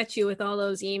 They get you with all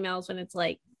those emails when it's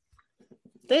like,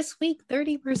 this week,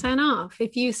 30% off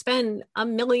if you spend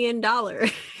 $1 million.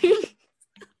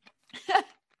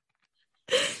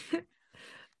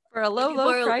 For a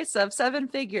low price of 7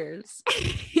 figures.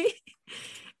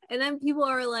 And then people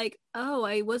are like, oh,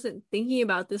 I wasn't thinking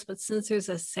about this, but since there's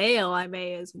a sale, I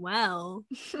may as well.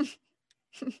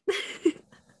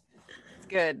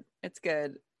 It's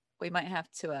good. We might have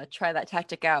to try that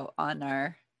tactic out on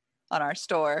our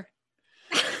store.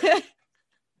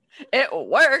 It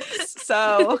works.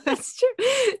 So that's true.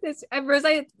 At first,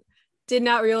 I did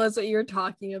not realize what you were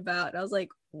talking about. I was like,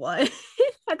 what?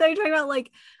 I thought you were talking about like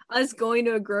us going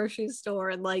to a grocery store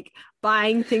and like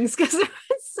buying things because they're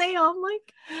on sale. I'm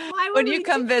like, why would when you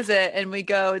come visit and we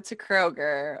go to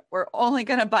Kroger, we're only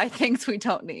gonna buy things we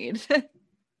don't need. Sounds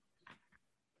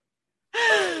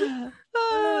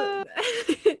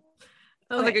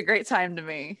like a great time to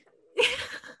me.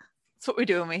 That's what we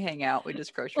do when we hang out. We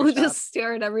just grocery shop. Just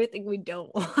stare at everything we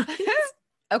don't want.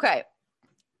 Okay.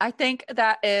 I think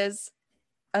that is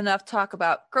enough talk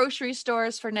about grocery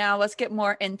stores for now. Let's get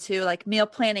more into like meal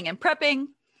planning and prepping.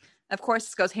 Of course,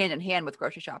 this goes hand in hand with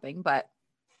grocery shopping, but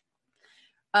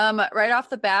right off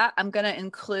the bat, I'm going to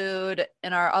include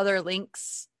in our other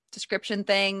links description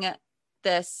thing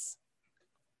this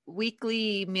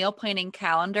weekly meal planning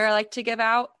calendar I like to give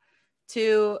out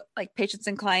to like patients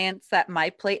and clients that My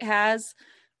Plate has.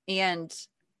 And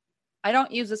I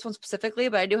don't use this one specifically,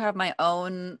 but I do have my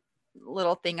own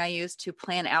little thing I use to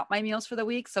plan out my meals for the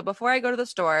week. So before I go to the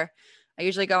store, I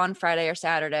usually go on Friday or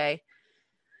Saturday.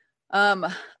 I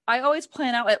always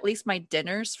plan out at least my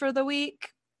dinners for the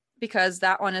week because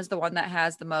that one is the one that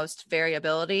has the most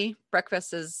variability.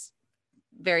 Breakfast is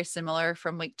very similar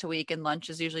from week to week, and lunch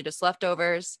is usually just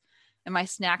leftovers. And my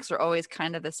snacks are always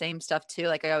kind of the same stuff too.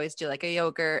 Like I always do like a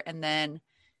yogurt and then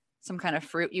some kind of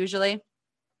fruit usually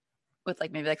with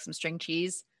like maybe like some string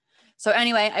cheese. So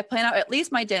anyway, I plan out at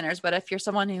least my dinners, but if you're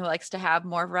someone who likes to have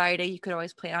more variety, you could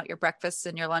always plan out your breakfasts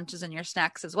and your lunches and your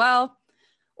snacks as well.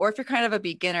 Or if you're kind of a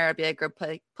beginner, it'd be a good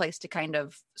place to kind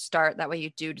of start. That way you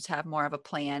do just have more of a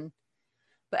plan.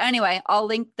 But anyway, I'll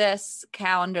link this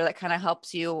calendar that kind of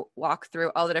helps you walk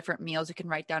through all the different meals. You can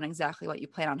write down exactly what you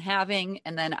plan on having.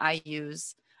 And then I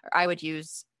would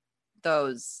use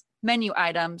those menu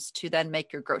items to then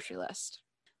make your grocery list.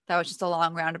 That was just a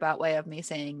long roundabout way of me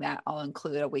saying that. I'll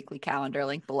include a weekly calendar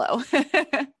link below.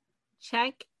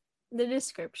 Check the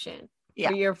description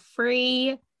for your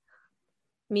free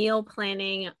meal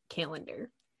planning calendar.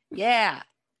 Yeah.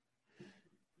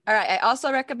 All right. I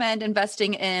also recommend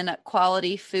investing in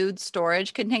quality food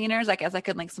storage containers. I guess I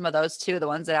could link some of those too, the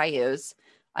ones that I use.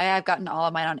 I have gotten all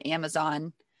of mine on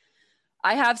Amazon.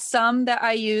 I have some that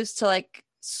I use to like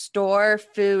store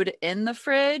food in the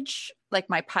fridge, like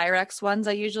my Pyrex ones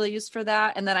I usually use for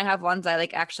that. And then I have ones I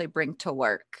like actually bring to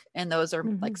work. And those are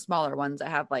like smaller ones that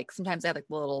have like, sometimes they have like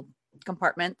little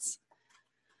compartments.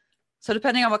 So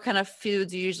depending on what kind of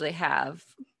foods you usually have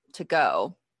to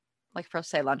go, like for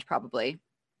say lunch probably,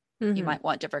 you might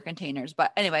want different containers.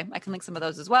 But anyway, I can link some of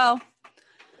those as well.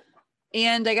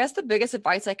 And I guess the biggest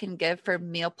advice I can give for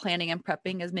meal planning and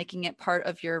prepping is making it part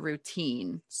of your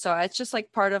routine. So it's just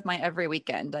like part of my every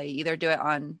weekend. I either do it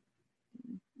on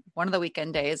one of the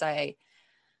weekend days. I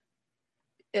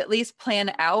at least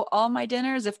plan out all my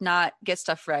dinners, if not get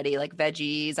stuff ready, like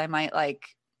veggies. I might like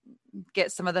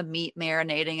get some of the meat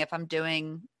marinating if I'm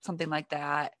doing something like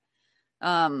that.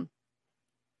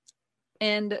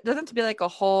 And it doesn't have to be like a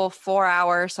whole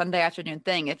 4-hour Sunday afternoon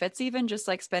thing. If it's even just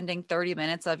like spending 30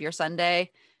 minutes of your Sunday,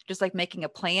 just like making a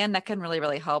plan, that can really,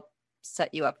 really help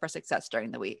set you up for success during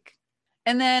the week.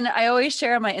 And then I always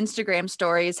share on my Instagram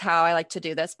stories how I like to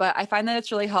do this, but I find that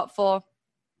it's really helpful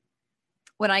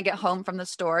when I get home from the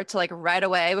store to like right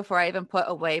away before I even put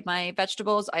away my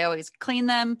vegetables, I always clean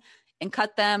them and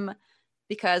cut them,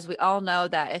 because we all know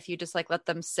that if you just like let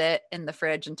them sit in the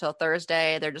fridge until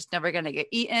Thursday, they're just never going to get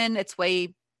eaten. It's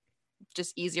way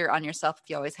just easier on yourself if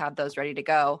you always have those ready to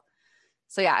go.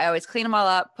 So yeah, I always clean them all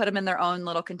up, put them in their own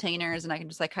little containers, and I can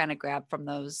just like kind of grab from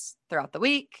those throughout the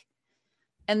week.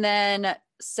 And then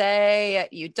say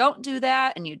you don't do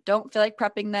that and you don't feel like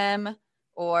prepping them,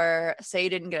 or say you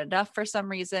didn't get enough for some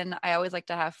reason, I always like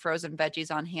to have frozen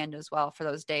veggies on hand as well for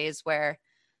those days where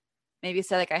maybe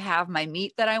say like I have my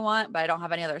meat that I want, but I don't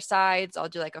have any other sides. I'll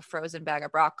do like a frozen bag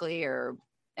of broccoli, or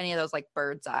any of those like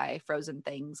bird's eye frozen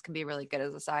things can be really good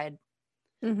as a side.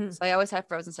 So I always have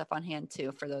frozen stuff on hand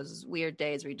too for those weird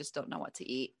days where you just don't know what to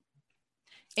eat.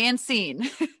 And scene.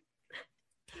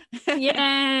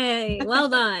 Yay. Well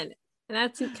done. And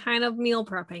that's kind of meal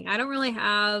prepping. I don't really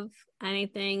have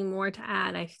anything more to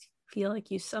add. I feel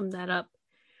like you summed that up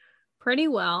pretty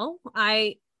well.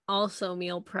 I also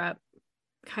meal prep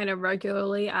kind of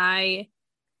regularly. I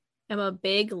am a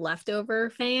big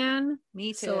leftover fan.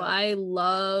 Me too. So I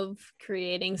love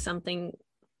creating something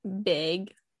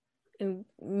big and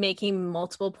making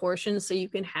multiple portions so you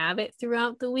can have it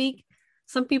throughout the week.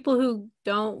 Some people who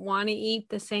don't want to eat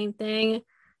the same thing,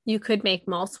 you could make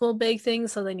multiple big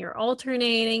things, so then you're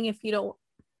alternating if you don't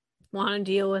want to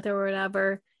deal with it or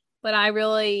whatever. But I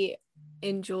really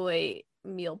enjoy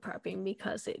meal prepping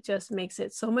because it just makes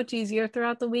it so much easier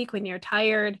throughout the week when you're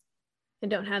tired and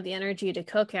don't have the energy to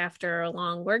cook after a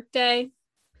long work day.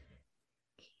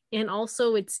 And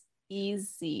also it's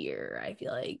easier, I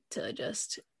feel like, to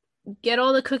just get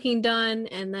all the cooking done,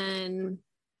 and then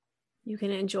you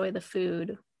can enjoy the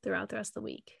food throughout the rest of the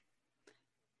week.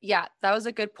 Yeah, that was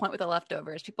a good point with the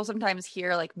leftovers. People sometimes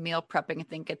hear like meal prepping and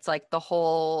think it's like the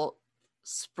whole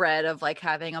spread of like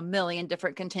having a million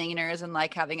different containers and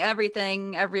like having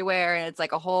everything everywhere, and it's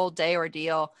like a whole day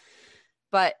ordeal.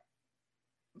 But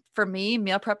for me,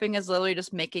 meal prepping is literally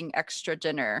just making extra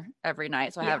dinner every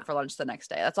night, so I have it for lunch the next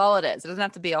day. That's all it is. It doesn't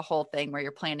have to be a whole thing where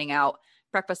you're planning out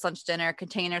breakfast, lunch, dinner,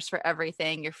 containers for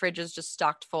everything. Your fridge is just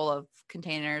stocked full of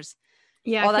containers.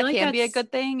 Yeah, While I feel that like can be a that's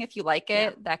good thing if you like yeah.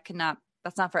 it,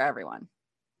 that's not for everyone.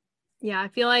 Yeah, I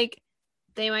feel like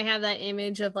they might have that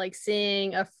image of like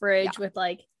seeing a Yeah, fridge with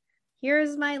like,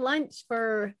 here's my lunch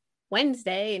for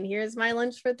Wednesday and here's my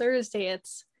lunch for Thursday.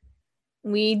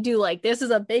 We do like, this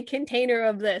is a big container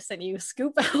of this, and you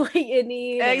scoop out what you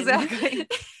need, and exactly.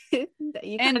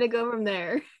 you And kind of go from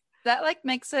there. that like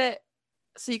makes it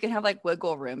so you can have like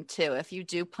wiggle room too. If you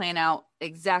do plan out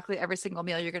exactly every single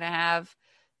meal you're going to have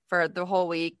for the whole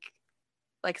week,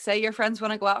 like say your friends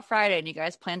want to go out Friday and you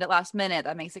guys planned it last minute,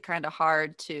 that makes it kind of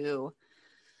hard to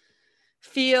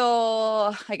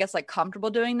feel, I guess, like comfortable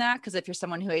doing that. Because if you're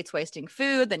someone who hates wasting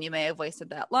food, then you may have wasted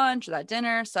that lunch or that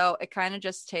dinner. So it kind of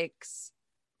just takes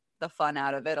the fun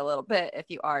out of it a little bit if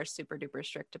you are super duper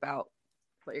strict about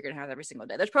what you're going to have every single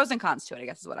day. There's pros and cons to it, I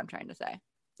guess is what I'm trying to say.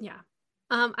 Yeah.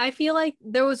 I feel like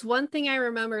there was one thing I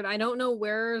remembered. I don't know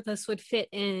where this would fit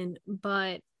in,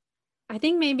 but I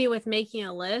think maybe with making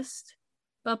a list.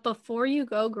 But before you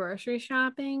go grocery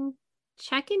shopping,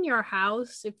 check in your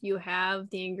house if you have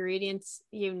the ingredients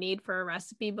you need for a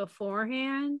recipe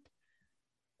beforehand,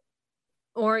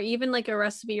 or even like a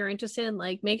recipe you're interested in.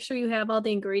 Like, make sure you have all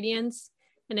the ingredients.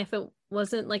 And if it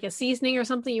wasn't like a seasoning or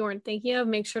something you weren't thinking of,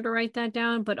 make sure to write that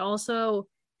down. But also,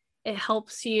 it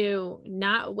helps you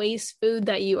not waste food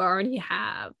that you already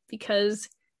have, because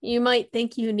you might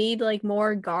think you need like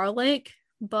more garlic,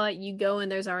 but you go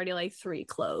and there's already like 3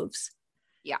 cloves.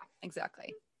 Yeah,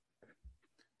 exactly.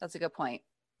 That's a good point.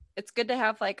 It's good to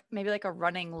have like maybe like a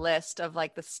running list of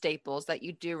like the staples that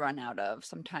you do run out of.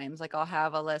 Sometimes like I'll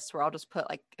have a list where I'll just put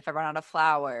like if I run out of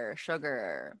flour,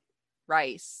 sugar,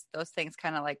 rice, those things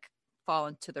kind of like fall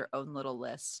into their own little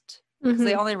list because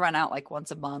they only run out like once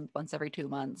a month, once every 2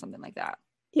 months, something like that.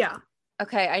 Yeah.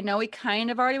 Okay, I know we kind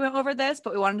of already went over this,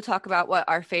 but we wanted to talk about what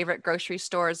our favorite grocery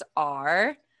stores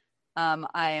are.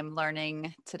 I am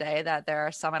learning today that there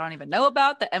are some I don't even know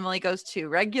about that Emily goes to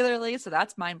regularly, so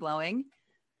that's mind blowing.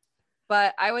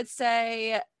 But I would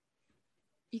say,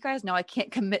 you guys know I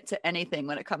can't commit to anything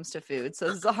when it comes to food, so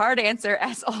this is a hard answer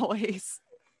as always.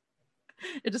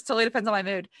 It just totally depends on my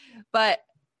mood. But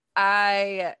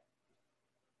I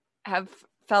have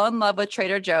fell in love with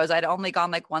Trader Joe's. I'd only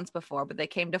gone like once before, but they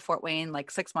came to Fort Wayne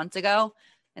like 6 months ago.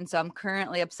 And so I'm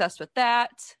currently obsessed with that.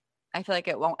 I feel like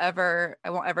I won't ever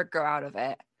grow out of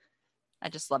it. I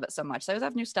just love it so much. So I always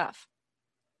have new stuff.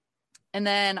 And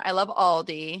then I love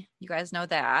Aldi. You guys know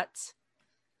that.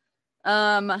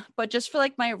 But just for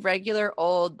like my regular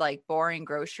old, like boring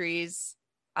groceries,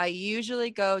 I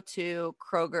usually go to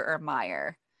Kroger or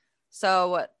Meijer.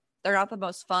 So they're not the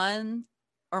most fun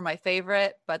or my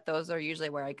favorite, but those are usually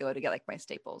where I go to get like my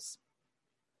staples.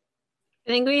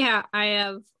 I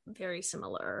have very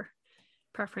similar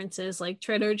preferences. Like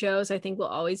Trader Joe's, I think will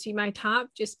always be my top,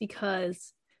 just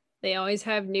because they always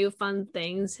have new fun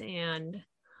things, and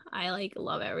I like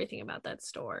love everything about that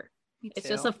store. It's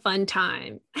just a fun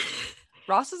time.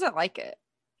 Ross doesn't like it.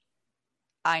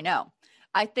 I know.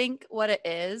 I think what it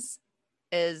is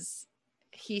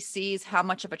he sees how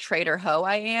much of a trader hoe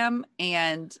I am,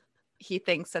 and he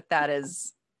thinks that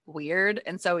is weird.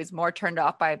 And so he's more turned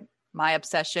off by my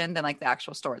obsession than like the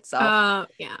actual store itself.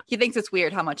 Yeah. He thinks it's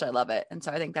weird how much I love it. And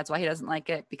so I think that's why he doesn't like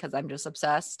it, because I'm just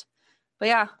obsessed. But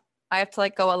yeah, I have to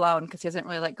like go alone because he doesn't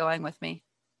really like going with me.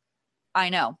 I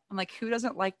know. I'm like, who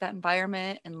doesn't like that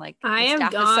environment? And like the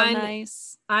staff is so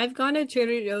nice. I've gone to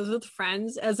Trader Joe's with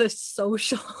friends as a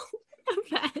social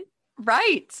event.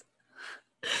 Right.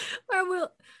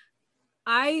 I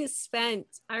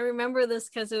remember this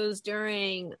because it was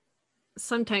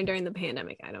sometime during the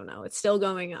pandemic. I don't know. It's still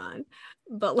going on.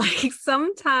 But like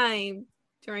sometime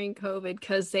during COVID,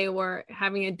 because they were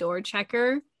having a door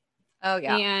checker. Oh,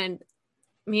 yeah. And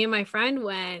me and my friend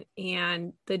went,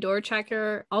 and the door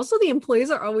checker, also the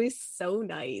employees are always so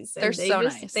nice. They're so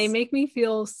nice. They make me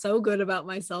feel so good about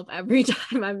myself every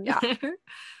time I'm there.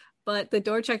 But the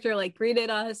door checker like greeted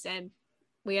us, and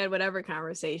we had whatever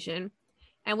conversation.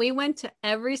 And we went to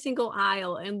every single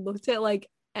aisle and looked at like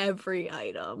every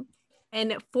item.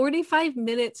 And 45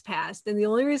 minutes passed. And the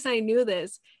only reason I knew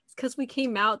this is because we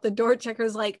came out, the door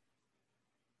checker's like,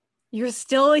 "You're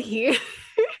still here?"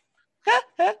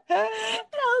 And I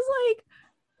was like,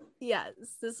 yes,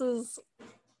 this is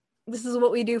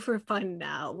what we do for fun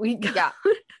now. Yeah,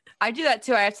 I do that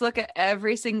too. I have to look at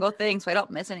every single thing so I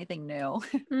don't miss anything new.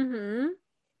 Mm-hmm.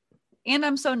 And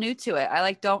I'm so new to it. I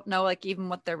like don't know like even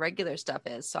what their regular stuff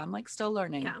is. So I'm like still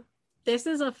learning. Yeah. This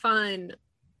is a fun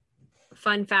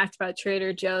fact about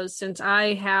Trader Joe's, since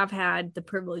I have had the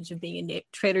privilege of being in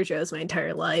Trader Joe's my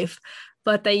entire life.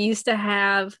 But they used to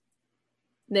have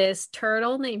this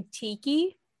turtle named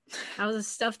Tiki. I was a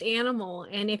stuffed animal.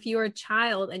 And if you were a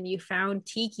child and you found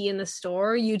Tiki in the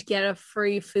store, you'd get a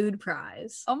free food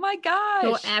prize. Oh my gosh.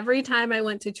 So every time I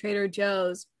went to Trader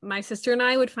Joe's, my sister and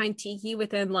I would find Tiki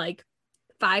within like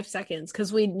 5 seconds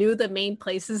because we knew the main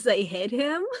places they hid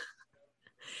him.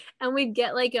 And we'd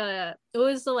get like it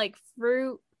was the like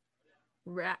fruit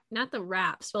wrap, not the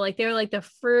wraps, but like they were like the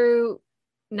fruit,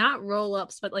 not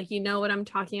roll-ups, but like, you know what I'm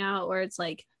talking about, where it's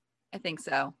like, I think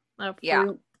so. A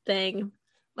fruit thing.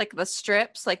 Like the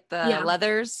strips, like the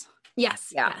leathers.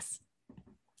 Yes.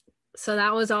 So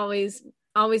that was always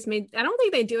made. I don't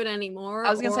think they do it anymore. I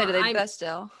was gonna say, do they do that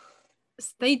still?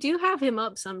 They do have him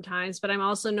up sometimes, but I'm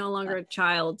also no longer a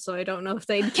child, so I don't know if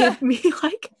they'd give me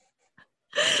like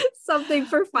something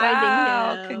for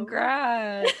finding him.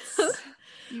 Congrats.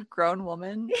 You grown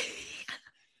woman.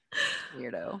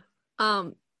 Weirdo.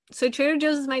 So Trader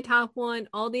Joe's is my top one.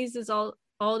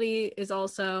 Aldi is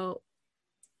also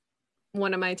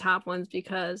one of my top ones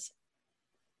because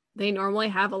they normally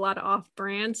have a lot of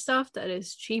off-brand stuff that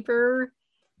is cheaper,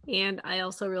 and I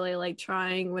also really like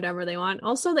trying whatever they want.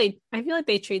 Also, I feel like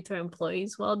they treat their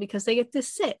employees well because they get to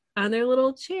sit on their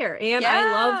little chair, and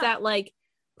I love that like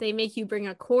they make you bring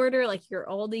a quarter, like your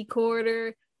Aldi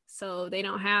quarter, so they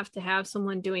don't have to have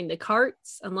someone doing the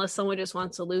carts unless someone just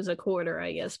wants to lose a quarter,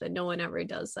 I guess, but no one ever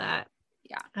does that.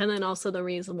 Yeah. And then also the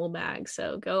reasonable bag,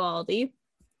 so go Aldi.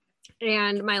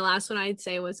 And my last one I'd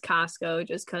say was Costco,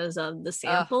 just because of the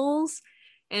samples,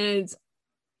 and it's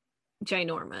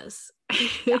ginormous.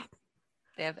 Yeah.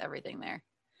 They have everything there.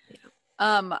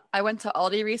 Yeah. I went to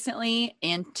Aldi recently,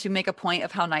 and to make a point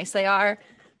of how nice they are,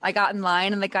 I got in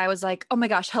line and the guy was like, "Oh my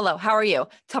gosh, hello, how are you?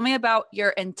 Tell me about your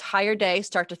entire day,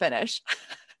 start to finish."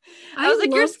 I was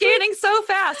like, "You're scanning so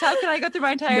fast. How can I go through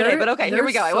my entire day?" But okay, here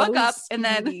we go. I woke up and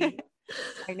then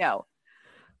I know.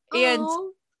 And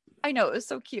I know, it was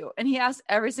so cute. And he asked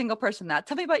every single person that.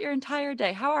 Tell me about your entire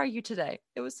day. How are you today?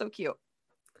 It was so cute.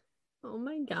 Oh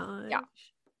my gosh. Yeah.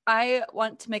 I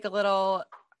want to make a little,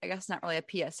 I guess not really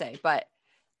a PSA, but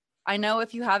I know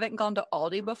if you haven't gone to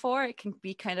Aldi before, it can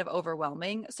be kind of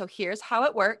overwhelming. So here's how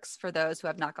it works for those who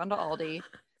have not gone to Aldi.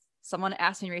 Someone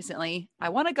asked me recently, I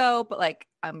want to go, but like,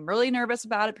 I'm really nervous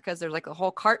about it because there's like a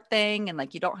whole cart thing and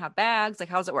like, you don't have bags. Like,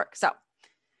 how does it work? So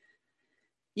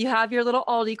you have your little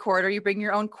Aldi quarter, you bring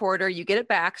your own quarter, you get it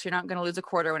back. So you're not going to lose a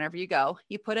quarter whenever you go.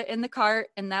 You put it in the cart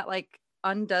and that like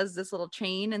undoes this little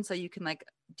chain. And so you can like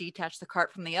detach the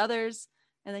cart from the others.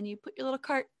 And then you put your little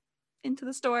cart into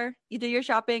the store, you do your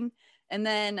shopping, and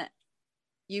then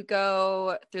you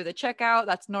go through the checkout.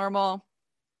 That's normal.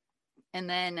 And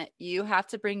then you have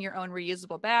to bring your own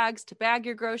reusable bags to bag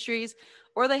your groceries,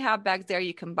 or they have bags there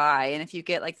you can buy. And if you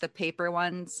get like the paper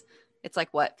ones, it's like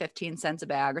 15 cents a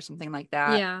bag or something like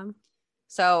that. Yeah.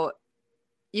 So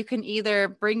you can either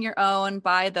bring your own,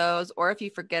 buy those, or if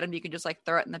you forget them, you can just like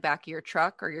throw it in the back of your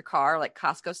truck or your car, like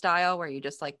Costco style, where you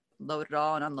just like load it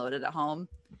all and unload it at home.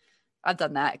 I've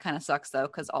done that. It kind of sucks though,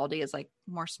 because Aldi is like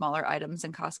more smaller items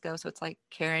than Costco. So it's like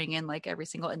carrying in like every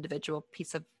single individual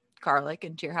piece of garlic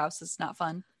into your house is not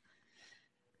fun.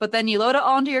 But then you load it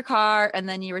all into your car and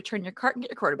then you return your cart and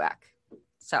get your quarter back.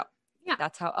 So yeah,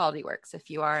 that's how Aldi works. If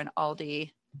you are an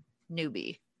Aldi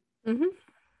newbie. Mm-hmm.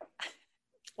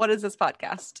 What is this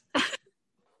podcast?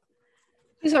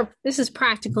 This is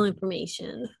practical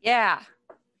information. Yeah.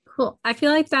 Cool. I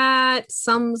feel like that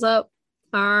sums up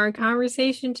our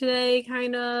conversation today,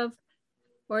 kind of,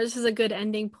 or this is a good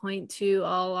ending point to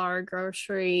all our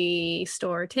grocery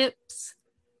store tips,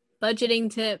 budgeting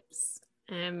tips,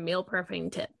 and meal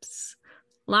prepping tips.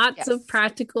 Lots of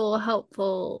practical,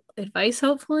 helpful advice,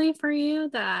 hopefully, for you,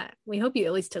 that we hope you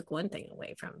at least took one thing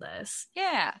away from this.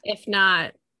 Yeah. If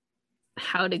not,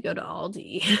 how to go to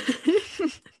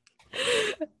Aldi.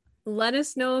 Let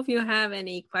us know if you have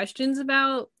any questions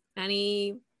about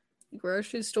any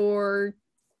grocery store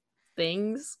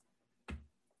things.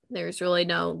 There's really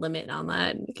no limit on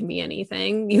that. It can be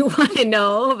anything you want to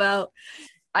know about.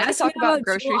 I can talk about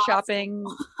grocery shopping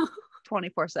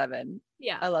 24/7.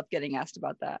 Yeah. I love getting asked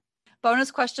about that.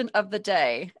 Bonus question of the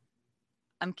day.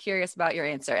 I'm curious about your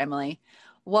answer, Emily.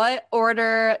 What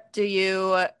order do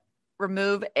you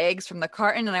remove eggs from the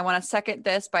carton? And I want to second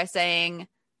this by saying,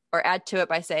 or add to it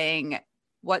by saying,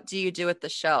 what do you do with the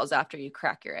shells after you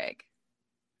crack your egg?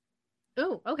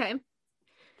 Oh, okay.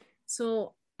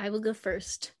 So I will go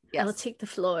first. Yes. I will take the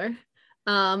floor.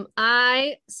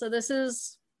 So this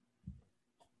is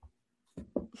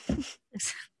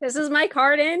this is my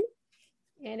carton,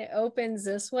 and it opens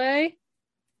this way.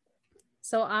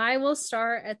 So I will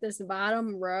start at this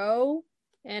bottom row,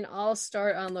 and I'll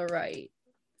start on the right,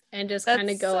 and just kind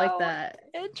of go like that.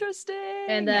 Interesting.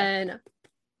 And then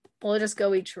We'll just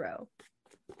go each row.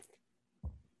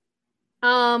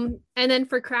 And then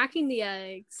for cracking the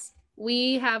eggs,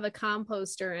 we have a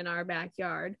composter in our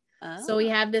backyard. Oh. So we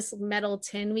have this metal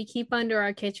tin we keep under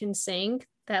our kitchen sink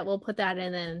that we'll put that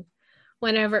in, and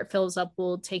whenever it fills up,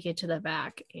 we'll take it to the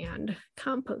back and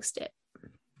compost it.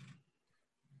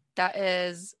 That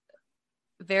is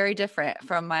very different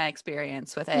from my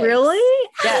experience with eggs. Really?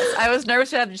 Yes, I was nervous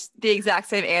to have just the exact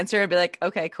same answer and be like,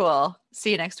 okay, cool.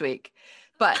 See you next week.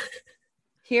 But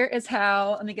here is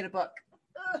how, let me get a book.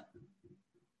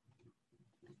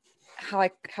 How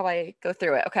I go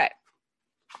through it. Okay.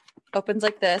 Opens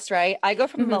like this, right? I go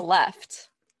from the left.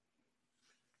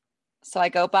 So I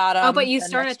go bottom. Oh, but you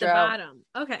start at the bottom.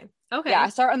 Okay. Yeah, I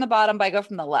start on the bottom, but I go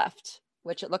from the left,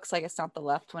 which it looks like it's not the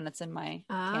left when it's in my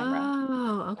camera.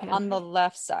 Oh, okay. On the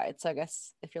left side. So I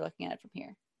guess if you're looking at it from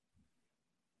here.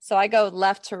 So I go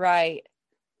left to right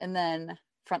and then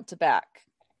front to back.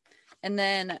 And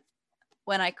then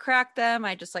when I crack them,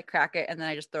 I just like crack it and then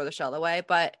I just throw the shell away.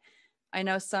 But I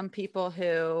know some people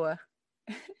who,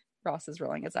 Ross is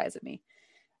rolling his eyes at me.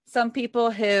 Some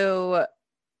people who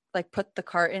like put the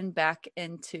carton back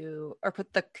into, or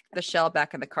put the shell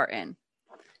back in the carton.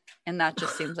 And that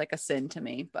just seems like a sin to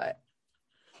me, but.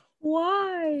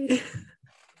 Why?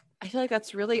 I feel like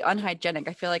that's really unhygienic.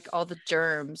 I feel like all the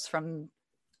germs from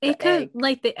it could,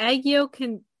 like the egg yolk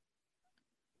can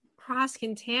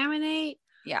cross-contaminate.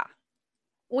 Yeah.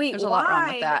 Wait, there's a lot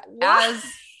wrong with that. Why? As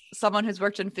someone who's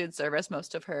worked in food service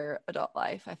most of her adult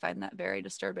life, I find that very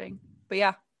disturbing. But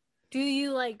yeah. Do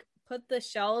you like put the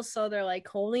shells so they're like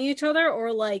holding each other,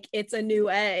 or like it's a new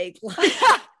egg?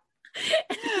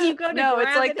 You go to no,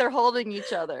 it's like it. They're holding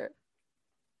each other.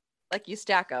 Like you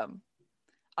stack them.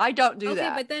 I don't do that.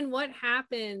 Okay, but then what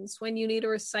happens when you need to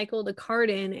recycle the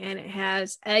carton and it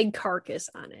has egg carcass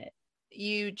on it?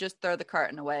 You just throw the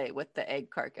carton away with the egg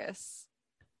carcass.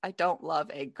 I don't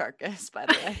love egg carcass, by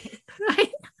the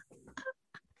way.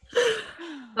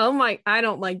 Oh my, I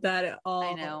don't like that at all.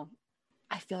 I know.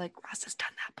 I feel like Ross has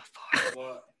done that before.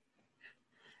 What?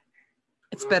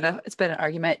 It's been an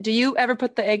argument. Do you ever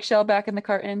put the eggshell back in the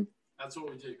carton? That's what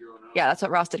we did growing up. Yeah, that's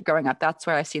what Ross did growing up. That's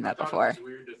where I've seen that before. It was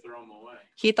weird to throw them away.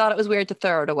 He thought it was weird to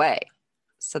throw it away.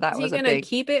 So that was gonna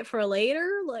keep it for later?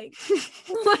 Like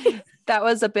that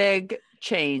was a big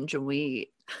change when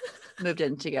we moved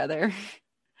in together.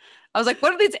 I was like,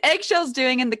 what are these eggshells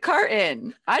doing in the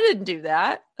carton? I didn't do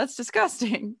that. That's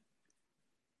disgusting.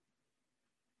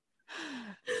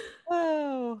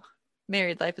 Oh,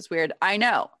 married life is weird. I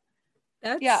know.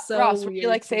 That's so Ross, were you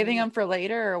like saving them for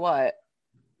later or what?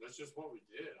 That's just what we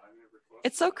did. I never questioned.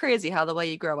 It's so crazy how the way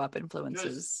you grow up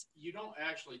influences. You don't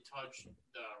actually touch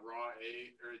the raw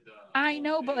egg or the. I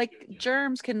know, but like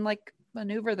germs can like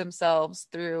maneuver themselves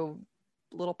through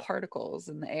little particles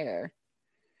in the air.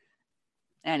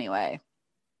 Anyway,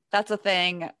 that's a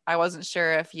thing. I wasn't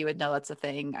sure if you would know that's a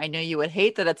thing. I knew you would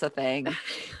hate that it's a thing,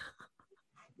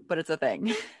 but it's a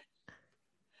thing.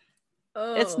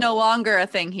 Oh. It's no longer a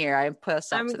thing here. I put a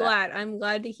stop to that. I'm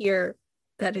glad to hear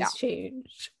that has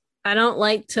changed. I don't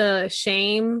like to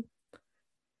shame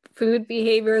food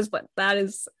behaviors, but that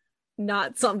is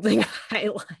not something I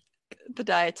like. The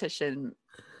dietitian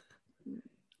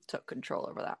took control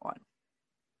over that one.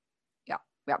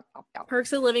 Yeah.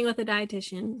 Perks of living with a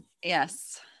dietitian.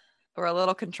 Yes. We're a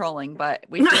little controlling, but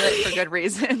we do it for good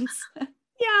reasons.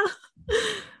 Yeah.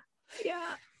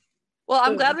 Well,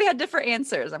 I'm glad we had different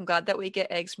answers. I'm glad that we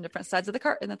get eggs from different sides of the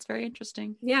carton. That's very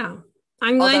interesting. Yeah.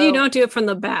 I'm glad you don't do it from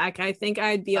the back. I think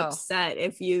I'd be upset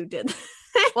if you did.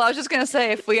 Well, I was just going to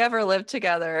say, if we ever lived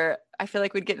together, I feel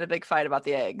like we'd get in a big fight about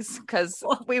the eggs because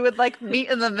we would like meet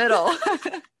in the middle.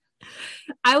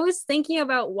 I was thinking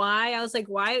about why. I was like,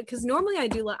 why? Because normally I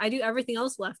do everything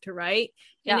else left to right.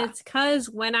 And it's because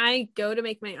when I go to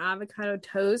make my avocado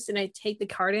toast and I take the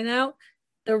carton out,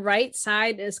 the right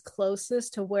side is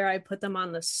closest to where I put them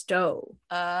on the stove.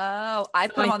 Oh, I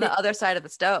put them on the other side of the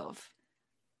stove.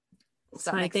 Does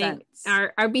that make sense?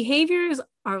 Our behaviors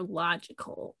are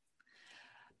logical.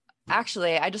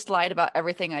 Actually, I just lied about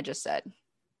everything I just said.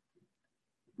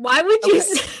 Why would you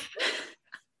say?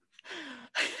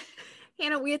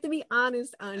 Hannah, we have to be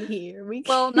honest on here.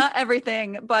 Well, not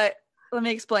everything, but let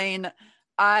me explain.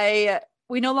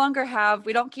 We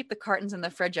don't keep the cartons in the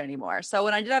fridge anymore. So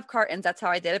when I did have cartons, that's how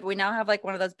I did it. But we now have like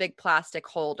one of those big plastic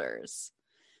holders.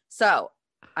 So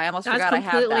I almost forgot I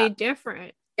have that. That's completely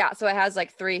different. Yeah. So it has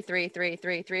like 3, 3, 3,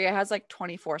 3, 3. It has like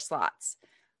 24 slots.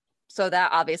 So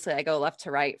that obviously I go left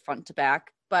to right, front to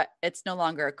back, but it's no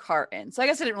longer a carton. So I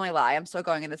guess I didn't really lie. I'm still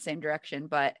going in the same direction,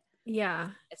 but yeah,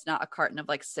 it's not a carton of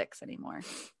like 6 anymore.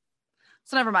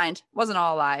 So never mind. It wasn't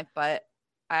all a lie, but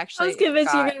I I actually was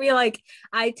convinced you were got, gonna be like,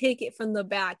 I take it from the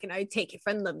back and I take it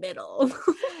from the middle.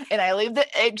 and I leave the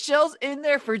eggshells in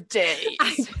there for I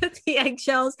days. put the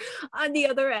eggshells on the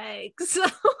other eggs.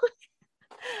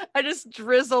 I just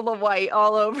drizzle the white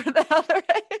all over the other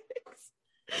eggs.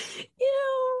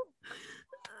 Ew.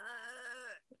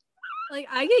 Like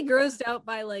I get grossed out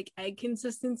by like egg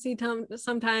consistency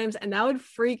sometimes, and that would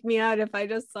freak me out if I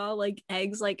just saw like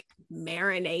eggs like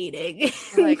marinating.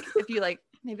 Like if you like,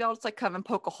 maybe I'll just like come and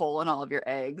poke a hole in all of your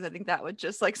eggs. I think that would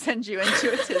just like send you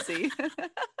into a tizzy.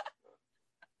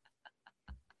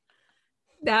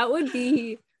 That would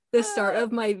be the start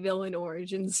of my villain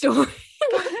origin story.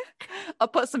 I'll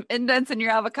put some indents in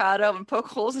your avocado and poke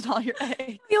holes in all your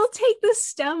eggs. You'll take the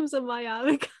stems of my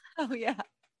avocado. Oh yeah.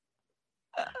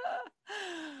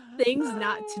 Things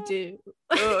not to do.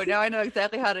 Oh, now I know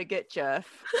exactly how to get Jeff.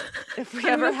 If we I'm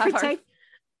ever have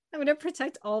I'm gonna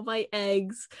protect all my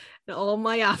eggs and all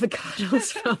my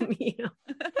avocados from you.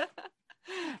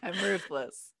 I'm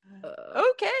ruthless.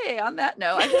 Okay, on that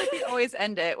note, I feel like we always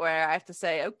end it where I have to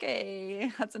say,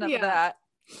 okay, that's enough of that.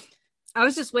 I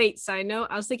was just side note,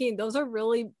 I was thinking those are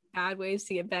really bad ways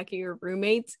to get back at your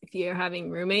roommates if you're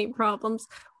having roommate problems.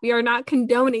 We are not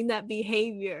condoning that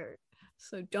behavior.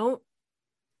 So don't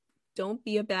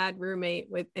be a bad roommate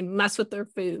and mess with their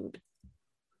food.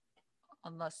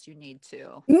 Unless you need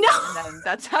to. No. And then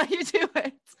that's how you do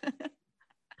it.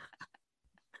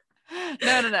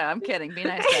 No. I'm kidding. Be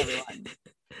nice to everyone.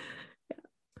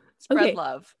 Spread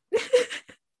love.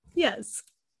 Yes.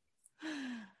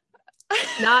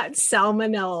 Not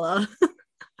salmonella.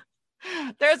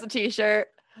 There's a t-shirt.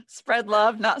 Spread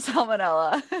love, not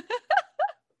salmonella.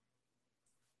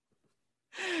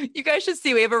 You guys should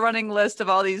see we have a running list of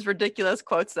all these ridiculous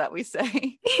quotes that we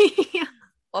say. Yeah.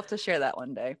 We'll have to share that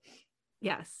one day.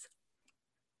 Yes.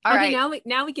 All right.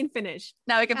 Now we can finish.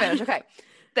 Now we can finish. Okay.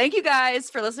 Thank you guys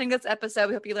for listening to this episode.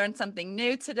 We hope you learned something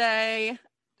new today.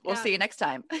 We'll see you next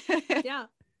time. Yeah.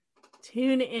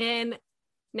 Tune in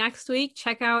next week.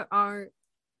 Check out our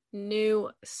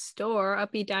new store,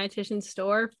 Upbeat Dietitian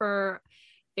store, for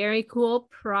very cool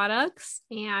products.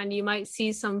 And you might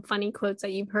see some funny quotes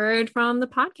that you've heard from the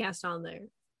podcast on there.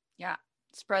 Yeah.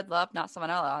 Spread love, not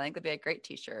salmonella. I think that'd be a great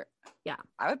t-shirt. Yeah.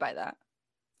 I would buy that.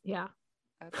 Yeah.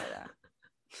 I would buy that.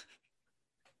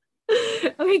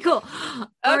 Okay, cool.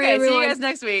 All Okay, right, see you guys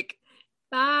next week.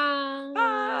 Bye.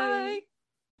 Bye.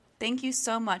 Thank you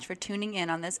so much for tuning in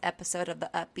on this episode of the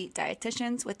Upbeat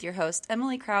Dietitians with your hosts,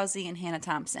 Emily Krause and Hannah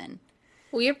Thompson.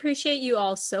 We appreciate you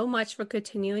all so much for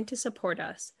continuing to support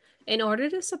us. In order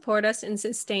to support us and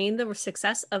sustain the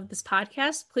success of this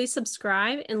podcast, please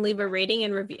subscribe and leave a rating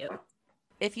and review.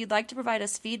 If you'd like to provide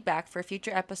us feedback for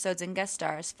future episodes and guest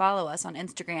stars, follow us on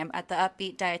Instagram at the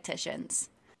Upbeat Dietitians.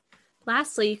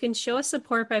 Lastly, you can show us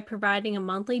support by providing a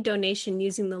monthly donation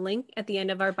using the link at the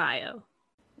end of our bio.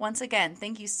 Once again,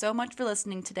 thank you so much for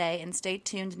listening today, and stay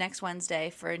tuned next Wednesday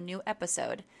for a new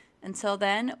episode. Until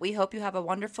then, we hope you have a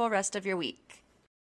wonderful rest of your week.